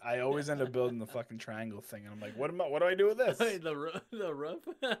 I always end up building the fucking triangle thing, and I'm like, what do I do with this? the roof.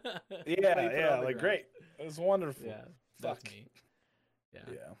 Yeah, like great. It was wonderful. Yeah, that's Fuck. me. Yeah.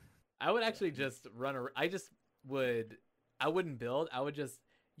 Yeah. I would actually just I wouldn't build. I would just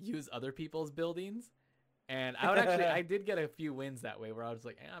use other people's buildings. And I would I did get a few wins that way where I was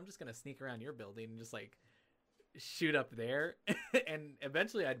like, I'm just going to sneak around your building and just like shoot up there. And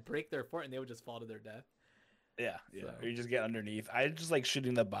eventually I'd break their fort and they would just fall to their death. Yeah. So- Or you just get underneath. I just like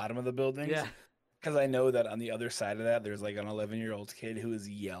shooting the bottom of the buildings. Yeah. Because I know that on the other side of that, there's like an 11-year-old kid who is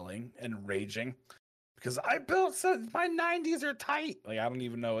yelling and raging because I built my 90s are tight. Like I don't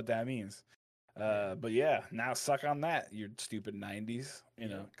even know what that means. But yeah, now suck on that, you stupid 90s. You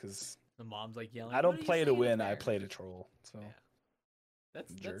know, because The mom's like yelling. I "What don't are you play to saying win. I there?" play to troll. So Yeah.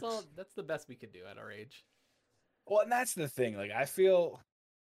 That's Jerks. all. That's the best we could do at our age. well, and that's the thing. Like I feel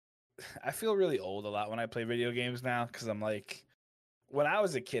really old a lot when I play video games now because I'm like, when I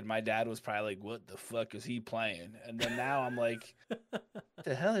was a kid, my dad was probably like, "What the fuck is he playing?" And then now I'm like, "What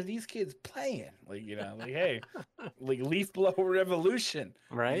the hell are these kids playing?" Like like hey, like Leaf Blower Revolution,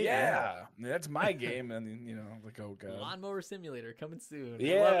 Right? Yeah, that's my game, and like oh god, Lawnmower Simulator coming soon.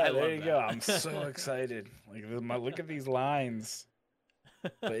 yeah, I love there you go. that. I'm so excited. Like look at these lines.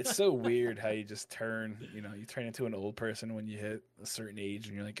 But it's so weird how you just turn, you turn into an old person when you hit a certain age,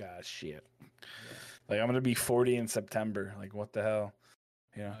 and you're like, ah, shit. Like I'm gonna be 40 in September. Like what the hell?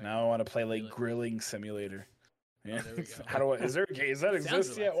 You know, Oh, now yeah. I want to play I like feel it. grilling simulator. Yeah. there we go. How do I? Is there a game? Does that Sounds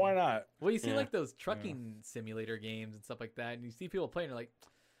exist yet? Why relaxing. not? Well, you see Yeah. like those trucking simulator games and stuff like that, and you see people playing. You're like,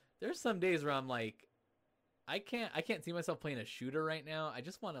 there's some days where I'm like, I can't see myself playing a shooter right now. I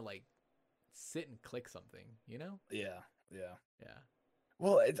just want to like sit and click something, you know? Yeah, yeah. Yeah.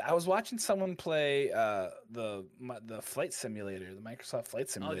 Well, I was watching someone play the flight simulator, the Microsoft Flight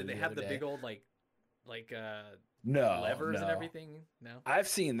Oh, Simulator. did they the have other the day. big old like no levers and no. everything? No, I've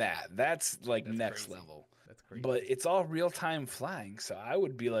seen that. That's like That's next crazy. level. that's crazy. But it's all real time flying, so I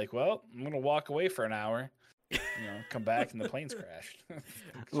would be like, well, I'm gonna walk away for an hour. Come back and the plane's crashed.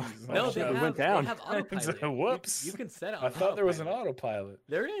 Jeez, no, oh, they it no. went have down. they have autopilot. Whoops. You can set it. I On thought there was an autopilot. autopilot.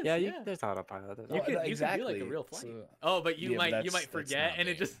 There is. Yeah, Yeah, there's autopilot. There's Oh, You can autopilot. you can do like a exactly. real flight. So- Oh, but you Yeah, but might that's forget, not and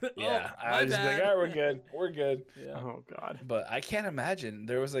me. it just Yeah, oh, I my was just like, bad. all right, we're good. We're good. Yeah. Oh god. But I can't imagine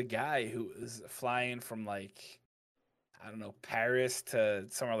there was a guy who was flying from like, I don't know, Paris to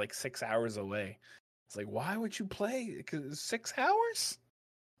somewhere like 6 hours away. It's like, why would you play? Because 6 hours?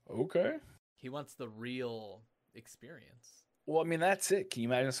 Okay. He wants the real experience. Well, I mean, that's it. Can you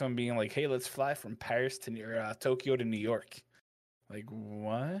imagine someone being like, hey, let's fly from Paris to Tokyo to New York? Like,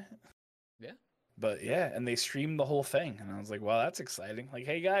 what? Yeah. But yeah, and they streamed the whole thing. And I was like, well, that's exciting. Like,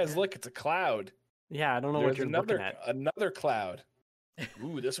 hey, guys, Yeah. look, it's a cloud. Yeah, I don't know There's what you're another, looking at. another cloud.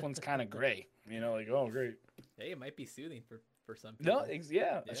 Ooh, this one's kind of gray. Like, oh, great. Hey, it might be soothing for some people. No,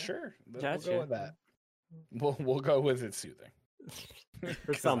 yeah, Yeah. sure. We'll Gotcha. go with that. We'll go with it soothing. For 'Cause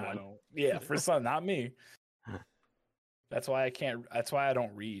I someone. don't- Yeah, for some, not me. That's why I can't. That's why I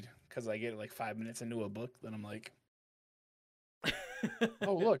don't read, because I get like 5 minutes into a book, then I'm like,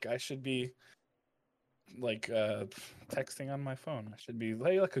 oh look, I should be like texting on my phone. I should be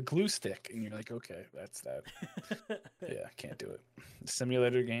hey, like a glue stick, and you're like, okay, that's that. Yeah, I can't do it.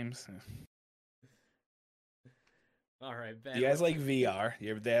 Simulator games. All right, Ben. You guys what's- like VR?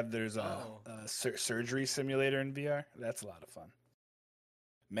 There's a, Oh. surgery simulator in VR. That's a lot of fun.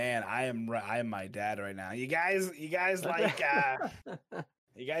 Man, I am my dad right now. You guys like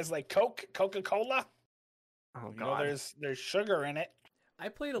you guys like Coca-Cola? Oh You know, god. there's sugar in it. I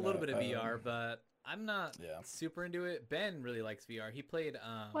played a little bit of um, VR, but I'm not Yeah. super into it. Ben really likes VR. He played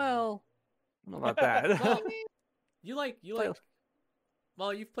Well, I don't know about that. Well, you like Play-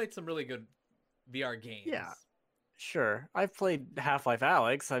 well, you've played some really good VR games. Yeah. Sure. I've played Half-Life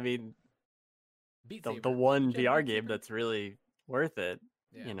Alex. I mean, Beat the Saber. one Did you VR Beat game Saber? that's really worth it.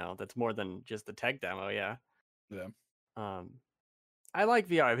 Yeah. That's more than just the tech demo, yeah. Yeah. I like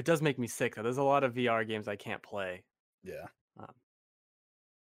VR. It does make me sick though. There's a lot of VR games I can't play. Yeah. Um,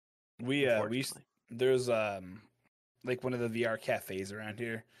 We unfortunately. there's like one of the VR cafes around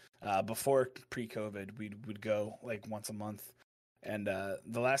here. Before pre-COVID, we would go like once a month. And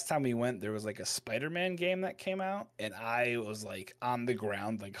the last time we went, there was like a Spider-Man game that came out, and I was like on the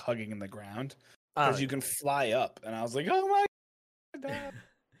ground, like hugging the ground, because you can fly up. And I was like, oh my god.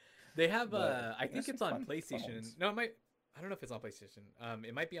 They have But I there's think it's some on fun PlayStation. phones. No, it might I don't know if it's on PlayStation.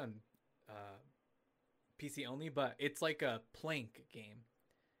 It might be on PC only, but it's like a plank game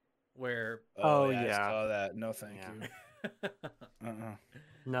where Oh, I yeah. saw that. No, thank Yeah. you. Uh-uh.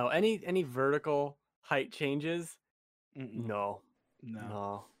 No, any vertical height changes? Mm-mm. No. No.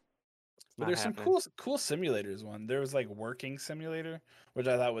 No. It's But not there's some happening. cool simulators. One there was like working simulator, which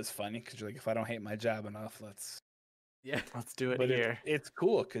I thought was funny because you're like, if I don't hate my job enough, let's. yeah. Let's do it But here. it's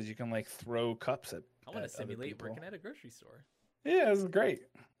cool because you can like throw cups at. I want at to other simulate people. working at a grocery store. Yeah, it was great.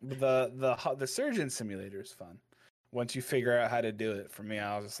 But the surgeon simulator is fun. Once you figure out how to do it, for me,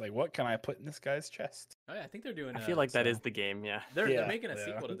 I was just like, what can I put in this guy's chest? Oh yeah, I think they're doing. I feel like that so- is the game, yeah. they're Yeah, making a yeah.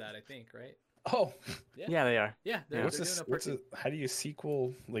 sequel to that. I think, right? Oh, Yeah. Yeah, they are. Yeah, they're, what's they're this? doing What's a. how do you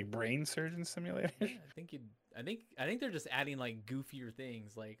sequel like brain surgeon simulator? Yeah, I think they're just adding like goofier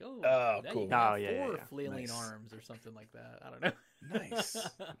things, like Oh, now you cool. can have Oh, yeah, 4 yeah. flailing Nice. arms or something like that. I don't know. Nice,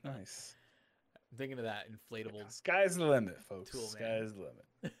 nice. I'm thinking of that inflatable Sky's the limit, folks. Tool, man. Sky's the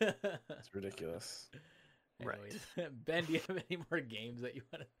limit. tool. It's ridiculous. Right. Anyways, Ben, do you have any more games that you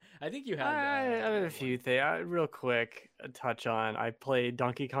want to? I think you have. I have another a few one. things. Real quick, touch on. I played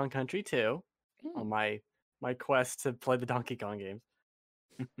Donkey Kong Country 2 on my quest to play the Donkey Kong games.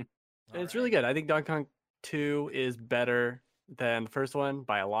 And it's really good. I think Donkey Kong 2 is better than the first one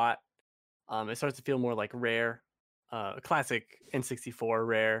by a lot. It starts to feel more like Rare, classic N64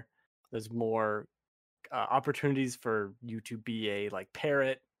 Rare. There's more opportunities for you to be a like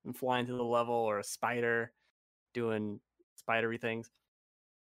parrot and fly into the level, or a spider doing spidery things.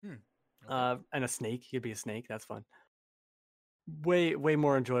 Okay. And a snake. You could be a snake. That's fun. Way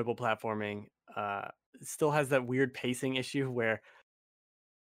more enjoyable platforming. It still has that weird pacing issue where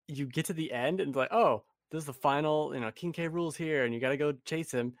you get to the end and it's like, oh, this is the final, King K. Rool's here, and you got to go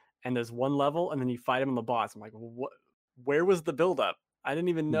chase him. And there's one level, and then you fight him on the boss. I'm like, what? Where was the buildup? I didn't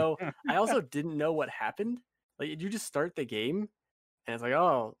even know. I also didn't know what happened. Like, you just start the game, and it's like,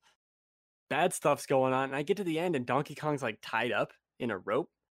 oh, bad stuff's going on. And I get to the end, and Donkey Kong's like tied up in a rope,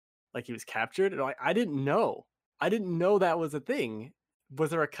 like he was captured. And like, I didn't know. I didn't know that was a thing. Was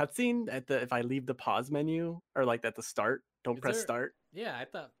there a cutscene if I leave the pause menu or like at the start? Don't Is press there- start. Yeah,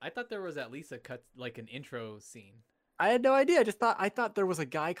 I thought there was at least a cut, like an intro scene. I had no idea. I thought there was a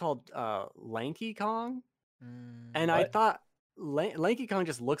guy called Lanky Kong, and I What? thought Lanky Kong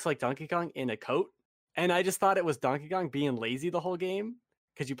just looks like Donkey Kong in a coat, and I just thought it was Donkey Kong being lazy the whole game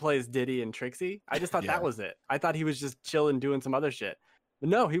because you play as Diddy and Trixie. I just thought Yeah. that was it. I thought he was just chilling doing some other shit, but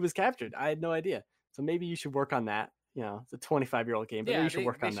no, he was captured. I had no idea. So maybe you should work on that. It's a 25-year-old game, but maybe Yeah, you should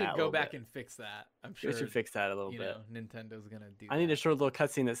work they on that. should a go little back bit. and fix that. I'm We sure. should fix that a little you bit. know, Nintendo's gonna do. I need a that. short little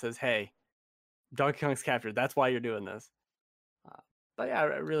cutscene that says, "Hey, Donkey Kong's captured. That's why you're doing this." But yeah, I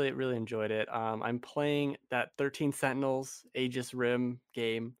really, really enjoyed it. I'm playing that 13 Sentinels Aegis Rim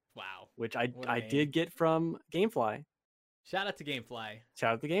game, Wow. which I What a name. did get from GameFly. Shout out to GameFly.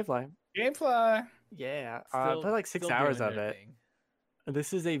 Shout out to GameFly. Gamefly. Yeah, I Still, played like 6 still hours doing of their it. thing.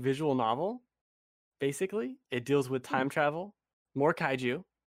 This is a visual novel, basically. It deals with time travel, more kaiju,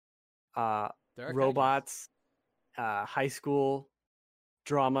 There are kaijus. robots, high school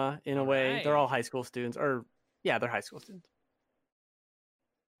drama in a way. They're all Alright. high school students, or yeah, they're high school students.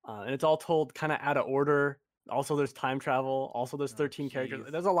 And it's all told kind of out of order. Also, there's time travel. Also, there's Oh, 13 characters.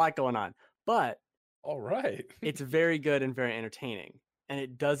 jeez. There's a lot going on, but All right. it's very good and very entertaining. And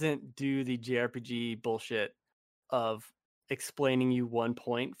it doesn't do the JRPG bullshit of explaining you one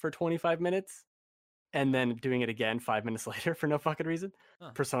point for 25 minutes and then doing it again 5 minutes later for no fucking reason.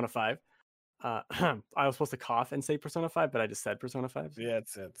 Huh. Persona 5. I was supposed to cough and say Persona 5, but I just said Persona 5. Yeah,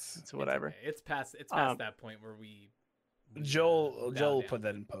 it's So whatever. Okay. It's past Um, that point where we Joel bow will down. put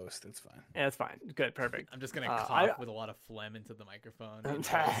that in post. It's fine. Yeah, it's fine. Good, perfect. I'm just gonna I- cough with a lot of phlegm into the microphone.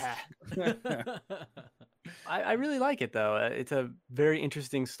 I really like it though. It's a very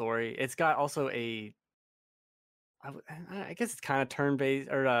interesting story. It's got also I guess it's kind of turn-based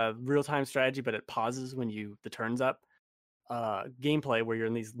or real-time strategy, but it pauses when the turn's up. Gameplay where you're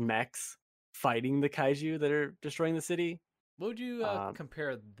in these mechs fighting the kaiju that are destroying the city. What would you Um,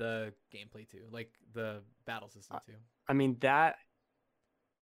 compare the gameplay to, like the battle system to, I mean that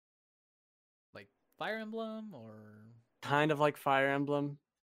like Fire Emblem or? kind of like Fire Emblem.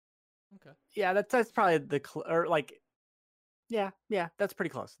 Okay. Yeah, that's probably or like yeah, that's pretty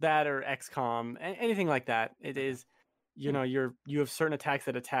close. That or XCOM, anything like that. It is, you have certain attacks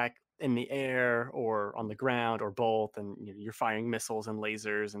that attack in the air or on the ground or both, and you're firing missiles and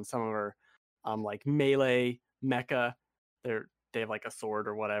lasers, and some are like melee mecha. They have like a sword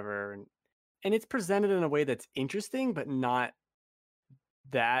or whatever, and it's presented in a way that's interesting, but not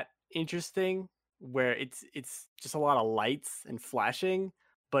that interesting. Where it's just a lot of lights and flashing,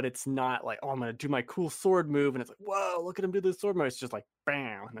 but it's not like, oh, I'm gonna do my cool sword move, and it's like, whoa, look at him do this sword move. It's just like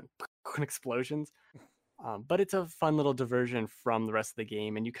bam, and then explosions. But it's a fun little diversion from the rest of the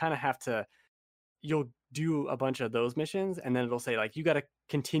game, and you kind of have to. You'll do a bunch of those missions, and then it'll say like, you got to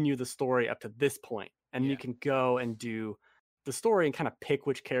continue the story up to this point, and you Yeah. can go and do the story and kind of pick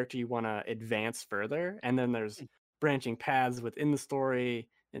which character you want to advance further. And then there's branching paths within the story.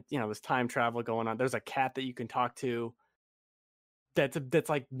 There's time travel going on. There's a cat that you can talk to. That's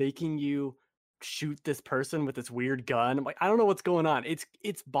like making you shoot this person with this weird gun. I'm like, I don't know what's going on. It's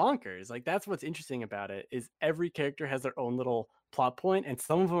bonkers. Like that's what's interesting about it is every character has their own little plot point, and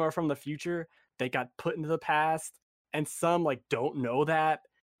some of them are from the future. They got put into the past, and some like don't know that,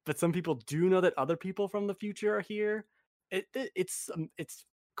 but some people do know that other people from the future are here. It's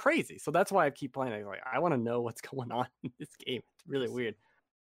crazy. So that's why I keep playing it. Like I want to know what's going on in this game. It's really weird.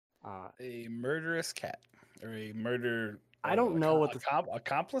 A murderous cat or a murder. I don't know what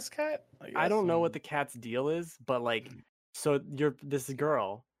accomplice cat. I don't know what the cat's deal is, but like, so you're this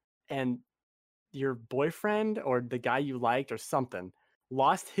girl, and your boyfriend or the guy you liked or something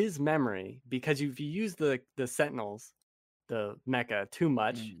lost his memory because if you use the Sentinels, the mecha too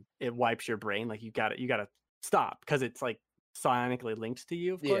much, it wipes your brain. Like you gotta stop because it's like psionically linked to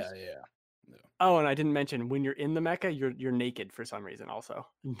you. Of course. Yeah. Oh, and I didn't mention when you're in the mecha, you're naked for some reason. Also,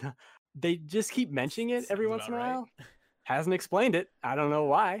 they just keep mentioning it every Sounds once in a about right. while. Hasn't explained it. I don't know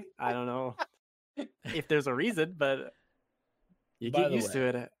why. I don't know if there's a reason, but you By get the used to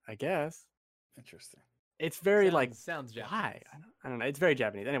way. it, I guess. Interesting. It's very like sounds Japanese. why? I don't know. It's very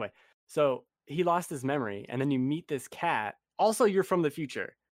Japanese. Anyway, so he lost his memory, and then you meet this cat. Also, you're from the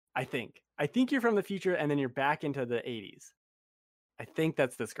future. I think you're from the future, and then you're back into the 80s. I think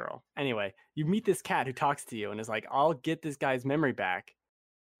that's this girl. Anyway, you meet this cat who talks to you and is like, I'll get this guy's memory back,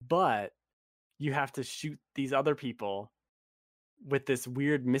 but you have to shoot these other people with this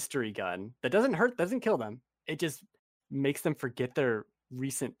weird mystery gun that doesn't hurt, doesn't kill them. It just makes them forget their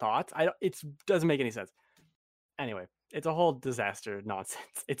recent thoughts. It doesn't make any sense. Anyway, it's a whole disaster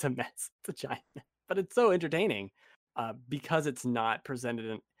nonsense. It's a mess. It's a giant mess. But it's so entertaining because it's not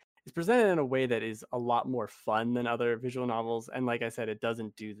it's presented in a way that is a lot more fun than other visual novels. And like I said, it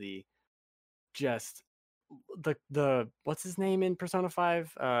doesn't do the what's his name in Persona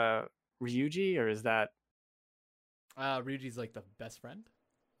 5? Ryuji, or is that Ryuji's like the best friend.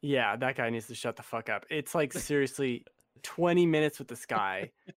 yeah, that guy needs to shut the fuck up. It's like seriously 20 minutes with this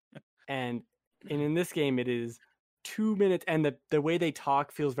guy. And in this game it is 2 minutes, and the way they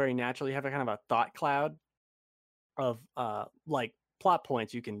talk feels very natural. You have a kind of a thought cloud of like plot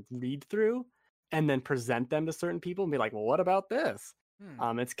points you can read through and then present them to certain people and be like, well, what about this?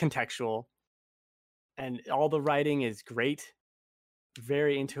 It's contextual, and all the writing is great.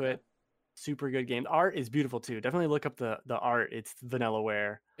 Very into it. Super good game. Art is beautiful too. Definitely look up the art. It's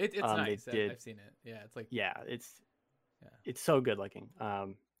Vanillaware. It's nice. I've seen it. Yeah, it's like it's so good looking.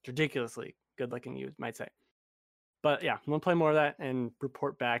 Ridiculously good looking, you might say. But yeah, I'm gonna play more of that and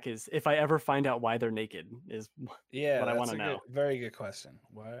report back. Is if I ever find out why they're naked is what I want to know. Very good question.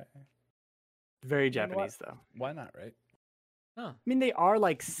 Why? Very Japanese though. Why not? Right? Huh. I mean, they are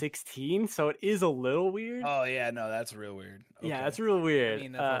like 16, so it is a little weird. Oh yeah, no, that's real weird. Yeah, that's real weird. I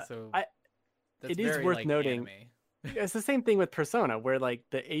mean, that's also. It is very, worth like, noting. anime. It's the same thing with Persona, where like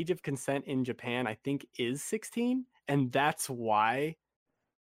the age of consent in Japan, I think, is 16, and that's why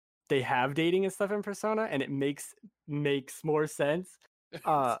they have dating and stuff in Persona, and it makes more sense.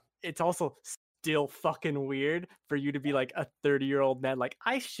 It's also still fucking weird for you to be like a 30-year-old man, like,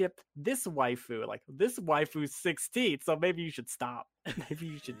 I ship this waifu, like this waifu's 16, so maybe you should stop. Maybe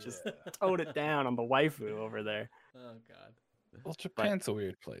you should just tone it down on the waifu over there. Oh god. Well, Japan's a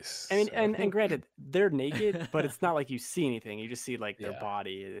weird place. I mean, so. and granted, they're naked, but it's not like you see anything. You just see like their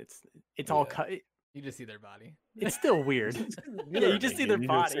body. It's all cut. You just see their body. It's still weird. Yeah, you just see their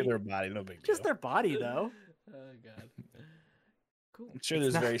body. See their body, no big deal. Just their body, though. Oh god. Cool. I'm sure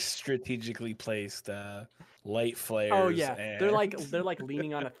there's very strategically placed light flares. Oh yeah, and... they're like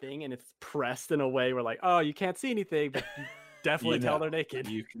leaning on a thing, and it's pressed in a way where like, oh, you can't see anything, but you definitely tell they're naked.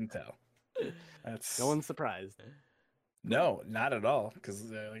 You can tell. That's no one's surprised. No, not at all. Because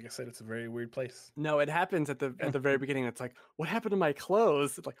like I said, it's a very weird place. No, it happens at the very beginning. It's like, what happened to my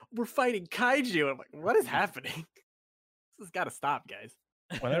clothes? It's like, we're fighting kaiju. I'm like, what is happening? This has got to stop, guys.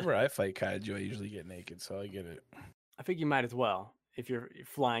 Whenever I fight kaiju, I usually get naked, so I get it. I think you might as well. If you're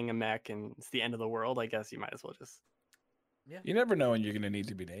flying a mech and it's the end of the world, I guess you might as well just. Yeah. You never know when you're going to need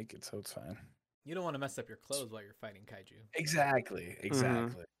to be naked, so it's fine. You don't want to mess up your clothes while you're fighting kaiju. Exactly.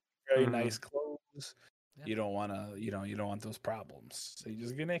 Very nice clothes. Yeah. You don't want to, you don't want those problems. So you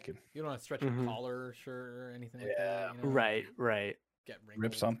just get naked. You don't want to stretch your collar or shirt or anything like that. You know? Right. Get wrinkled.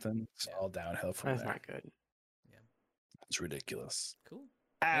 Rip something. It's all downhill from That's there. not good. Yeah. It's ridiculous. Cool.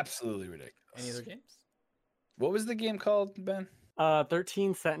 Absolutely ridiculous. Any other games? What was the game called, Ben?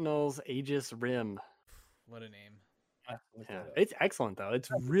 13 Sentinels Aegis Rim. What a name. Yeah, it's excellent though. It's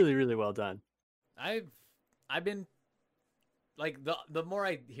really, really well done. I've been like the more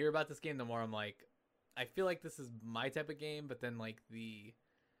I hear about this game, the more I'm like, I feel like this is my type of game, but then like the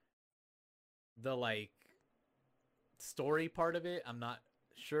like story part of it, I'm not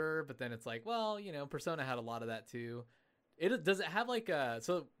sure. But then it's like, well, Persona had a lot of that too. Does it have like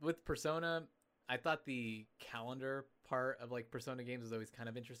so with Persona, I thought the calendar part of like Persona games was always kind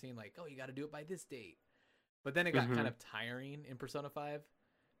of interesting. Like, oh, you got to do it by this date. But then it got kind of tiring in Persona 5.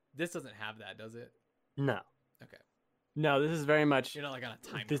 This doesn't have that, does it? No. Okay. No, this is very much. You're not like on a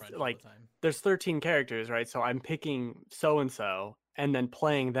time crunch all the time. There's 13 characters, right? So I'm picking so-and-so and then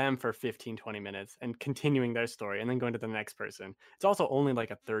playing them for 15, 20 minutes and continuing their story and then going to the next person. It's also only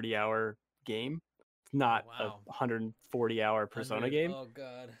like a 30-hour game. It's not a 140-hour Persona game. Oh,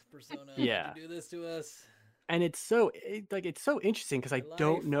 God. Persona. Yeah. You do this to us. And it's so interesting because I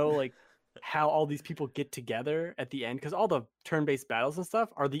don't know like how all these people get together at the end, because all the turn-based battles and stuff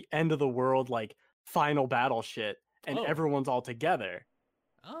are the end of the world like final battle shit, and everyone's all together.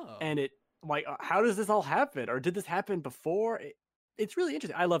 Oh. And it like, how does this all happen, or did this happen before? It's really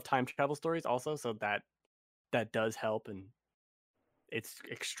interesting. I love time travel stories also, so that does help, and it's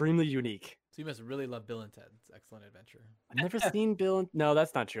extremely unique. So you must really love Bill and Ted's Excellent Adventure. I've never seen Bill and... No,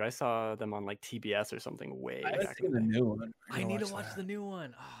 that's not true. I saw them on like TBS or something way I back. seen the new one. I need to watch the new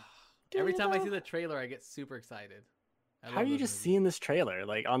one. Every time I see the trailer, I get super excited. How are you just seeing this trailer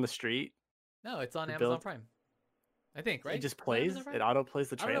like on the street? No, it's on Amazon Prime. I think, right? It just Is that plays. Amazon Prime? It auto plays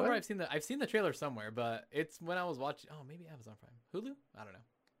the I don't know trailer. where I've seen the trailer somewhere, but it's when I was watching. Oh, maybe Amazon Prime, Hulu. I don't know.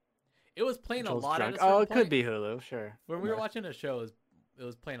 It was playing Joel's a lot drunk. at a certain Oh, it point. could be Hulu. Sure. When we were Nice. watching a show, it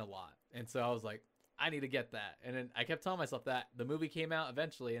was playing a lot, and so I was like, I need to get that. And then I kept telling myself that the movie came out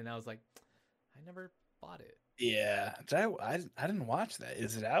eventually, and I was like, I never bought it. Yeah, I didn't watch that.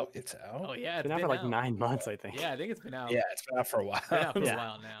 Is it out? It's out. Oh yeah, It's it's been out for like 9 months, I think. Yeah, I think it's been out. Yeah, it's been out for a while. It's been out for Yeah. a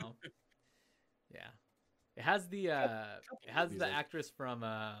while now. Yeah, it has the movies, like- actress from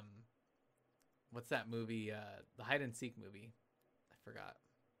what's that movie? The hide and seek movie. I forgot.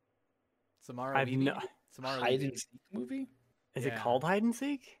 Samara I've Weaving? no- Samara Hide Weaving. and seek movie. Is Yeah. it called Hide and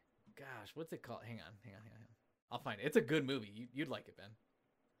Seek? Gosh, what's it called? Hang on. I'll find it. It's a good movie. You'd like it, Ben.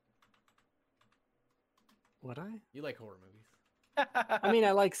 Would I? You like horror movies. I mean,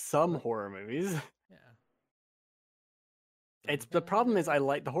 I like some horror movies. Yeah. It's the problem is I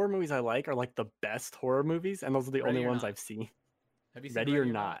like the horror movies I like are like the best horror movies, and those are the Ready only or ones Not. I've seen. Have you seen Ready or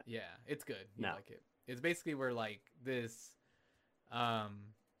Not? Yeah, it's good. You No. like it. It's basically where like this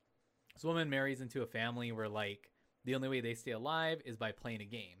this woman marries into a family where like the only way they stay alive is by playing a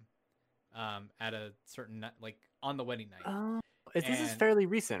game at a certain like on the wedding night. Oh, this is And- fairly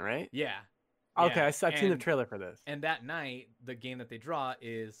recent, right? Yeah. Okay, yeah, I've seen the and- trailer for this. And that night, the game that they draw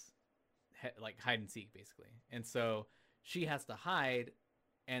is like hide and seek, basically. And so she has to hide,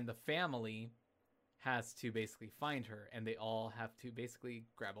 and the family has to basically find her, and they all have to basically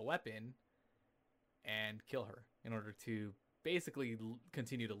grab a weapon and kill her in order to basically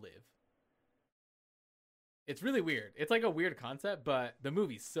continue to live. It's really weird. It's like a weird concept, but the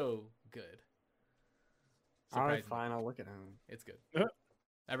movie's so good. All right, Surprisingly. fine, I'll look at him. It's good. Uh.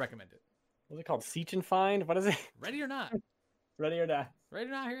 I recommend it. What's it called? Seach and Find? What is it? Ready or not? Ready or Not? Ready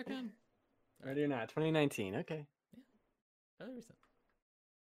or not? Here it comes. Ready or Not? 2019. Okay. Very recent.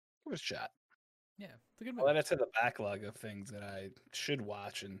 Give it a shot. Yeah, it's a good I'll movie. add it to the backlog of things that I should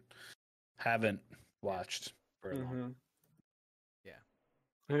watch and haven't watched for a long. Mhm. Yeah.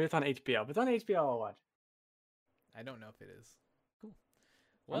 Maybe it's on HBO. If it's on HBO, I'll watch. I don't know if it is. Cool.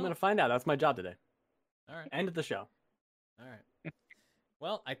 I'm gonna find out. That's my job today. all right, End of the show. all right.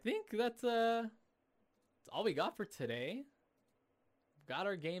 Well, I think that's all we got for today. Got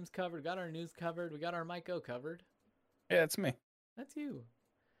our games covered. Got our news covered. We got our Mike O covered. Yeah, it's me. That's you.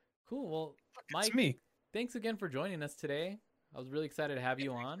 Cool. Well, It's Mike, me. thanks again for joining us today. I was really excited to have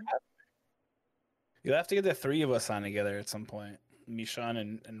you on. You'll have to get the three of us on together at some point. Me, Sean,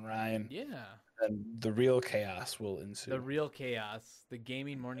 and Ryan. Yeah. And the real chaos will ensue. The real chaos, the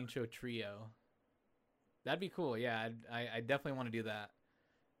gaming morning show trio. That'd be cool. Yeah, I definitely want to do that.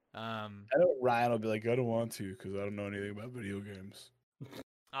 I know Ryan will be like, I don't want to because I don't know anything about video games.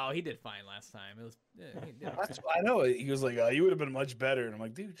 Oh, he did fine last time. It was. Yeah, he did That's okay. why I know. He was like, oh, you would have been much better. And I'm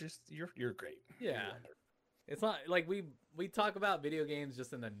like, dude, just you're great. You're Yeah. wonderful." It's not like we talk about video games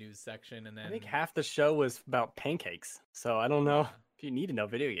just in the news section, and then I think half the show was about pancakes, so I don't know Yeah. if you need to know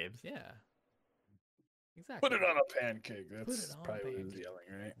video games. Yeah. Exactly. Put it on a pancake. That's it on a probably what he was pancake.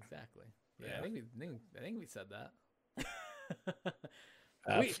 yelling, right? Exactly. Yeah, Yeah. I think we said that.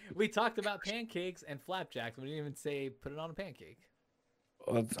 Uh, we talked about pancakes and flapjacks. We didn't even say put it on a pancake.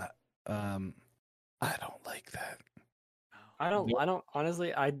 Well, it's not- I don't like that. Oh. I don't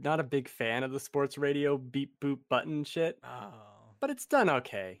honestly. I'm not a big fan of the sports radio beep boop button shit, Oh. but it's done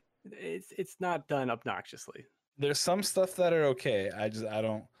okay. It's not done obnoxiously. There's some stuff that are okay.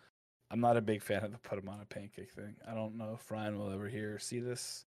 I'm not a big fan of the put them on a pancake thing. I don't know if Ryan will ever hear or see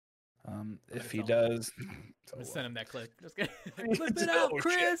this. If he tell him. does, I'm so gonna what? send him that clip. Just kidding. Clip it out, Oh, shit,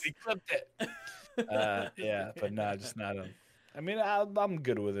 Chris. he clipped it. Yeah, but no, just not a. I mean, I'm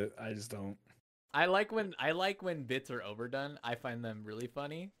good with it. I just don't. I like when bits are overdone. I find them really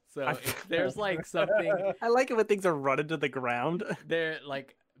funny. So I- if there's like something I like it when things are run into the ground. there,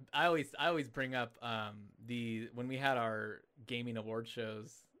 like I always bring up when we had our gaming award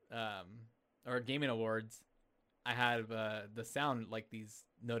shows or gaming awards. I had the sound like these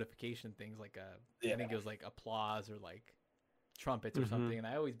notification things like I Yeah. think it was like applause or like trumpets or Mhm. something, and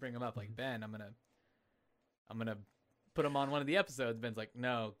I always bring them up like, Ben, I'm gonna put them on one of the episodes. Ben's like,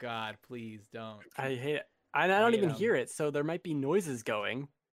 no, God, please don't. I hate it. I don't hate even 'em. hear it, so there might be noises going,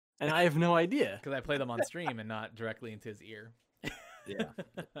 and I have no idea. Because I play them on stream and not directly into his ear. Yeah.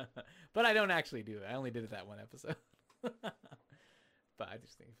 But I don't actually do it. I only did it that one episode. But I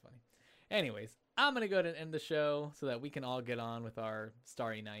just think it's funny. Anyways, I'm going to go ahead and end the show so that we can all get on with our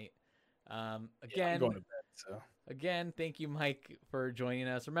Starry Night. Yeah, I'm Again, going to bed. So Again, thank you, Mike, for joining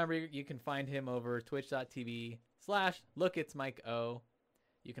us. Remember, you can find him over twitch.tv/lookitsmikeO.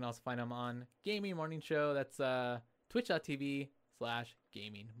 You can also find him on Gaming Morning Show. That's twitch.tv/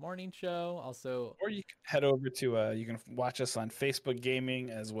 Gaming Morning Show. Also, Or you can head over to you can watch us on Facebook Gaming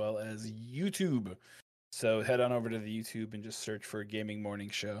as well as YouTube. So head on over to the YouTube and just search for Gaming Morning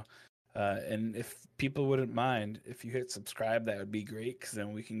Show. And if people wouldn't mind, if you hit subscribe, that would be great because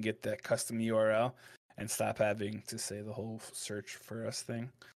then we can get that custom URL and stop having to say the whole search for us thing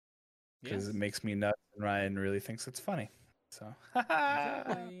because it makes me nuts and Ryan really thinks it's funny. So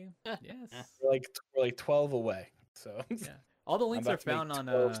exactly. Yes. we're like 12 away. So Yeah. All the links are found on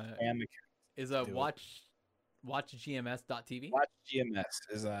is do it. watchgms.tv. Watch GMS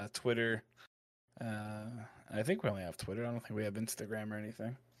is Twitter. I think we only have Twitter. I don't think we have Instagram or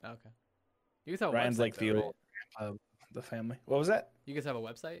anything. Okay. You guys have a Ryan's website, like though, the right? old grandpa of the family. What was that? You guys have a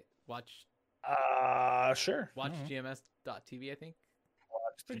website? Sure. Watchgms.tv, I think.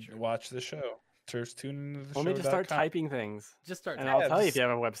 Watch the show. Just tune into the show. Want me to start typing things, Just start and typing. I'll tell you if you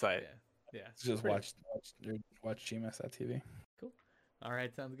have a website. Yeah. Just pretty- watch GMS.tv. All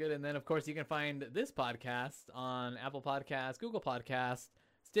right, sounds good. And then, of course, you can find this podcast on Apple Podcasts, Google Podcasts,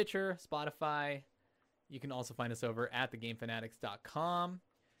 Stitcher, Spotify. You can also find us over at thegamefanatics.com.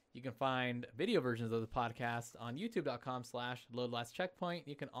 You can find video versions of the podcast on youtube.com/loadlastcheckpoint.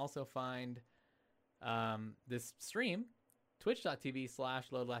 You can also find this stream,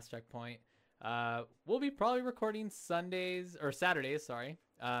 twitch.tv/loadlastcheckpoint. We'll be probably recording Saturdays, 8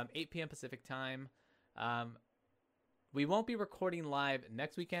 p.m. Pacific time. We won't be recording live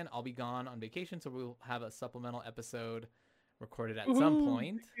next weekend. I'll be gone on vacation, so we'll have a supplemental episode recorded at some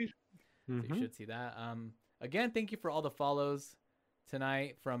point. So you should see that. Again, thank you for all the follows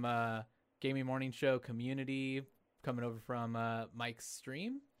tonight from Gaming Morning Show community coming over from Mike's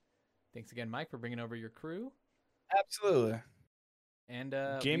stream. Thanks again, Mike, for bringing over your crew. Absolutely. And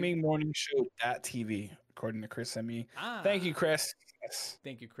Gaming Morning Show.tv, according to Chris and me. Thank you, Chris. Yes.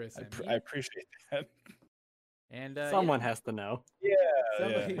 Thank you, Chris. I appreciate that. And someone has to know.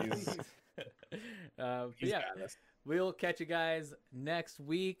 We'll catch you guys next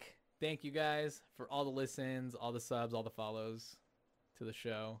week. Thank you guys for all the listens, all the subs, all the follows to the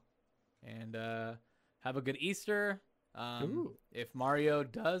show. And have a good Easter. If Mario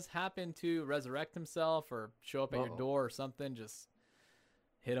does happen to resurrect himself or show up at your door or something, just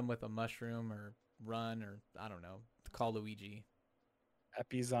hit him with a mushroom or run or, I don't know, call Luigi.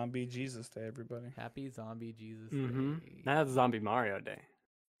 Happy Zombie Jesus Day, everybody. Happy Zombie Jesus Day. That's Zombie Mario Day.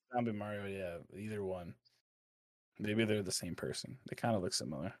 Zombie Mario, yeah, either one. Maybe they're the same person. They kind of look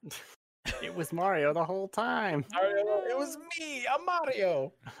similar. It was Mario the whole time. Mario, it was me. I'm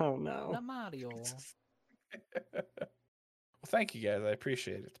Mario. Oh no. The Mario. Well, thank you guys. I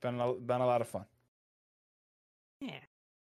appreciate it. It's been a lot of fun. Yeah.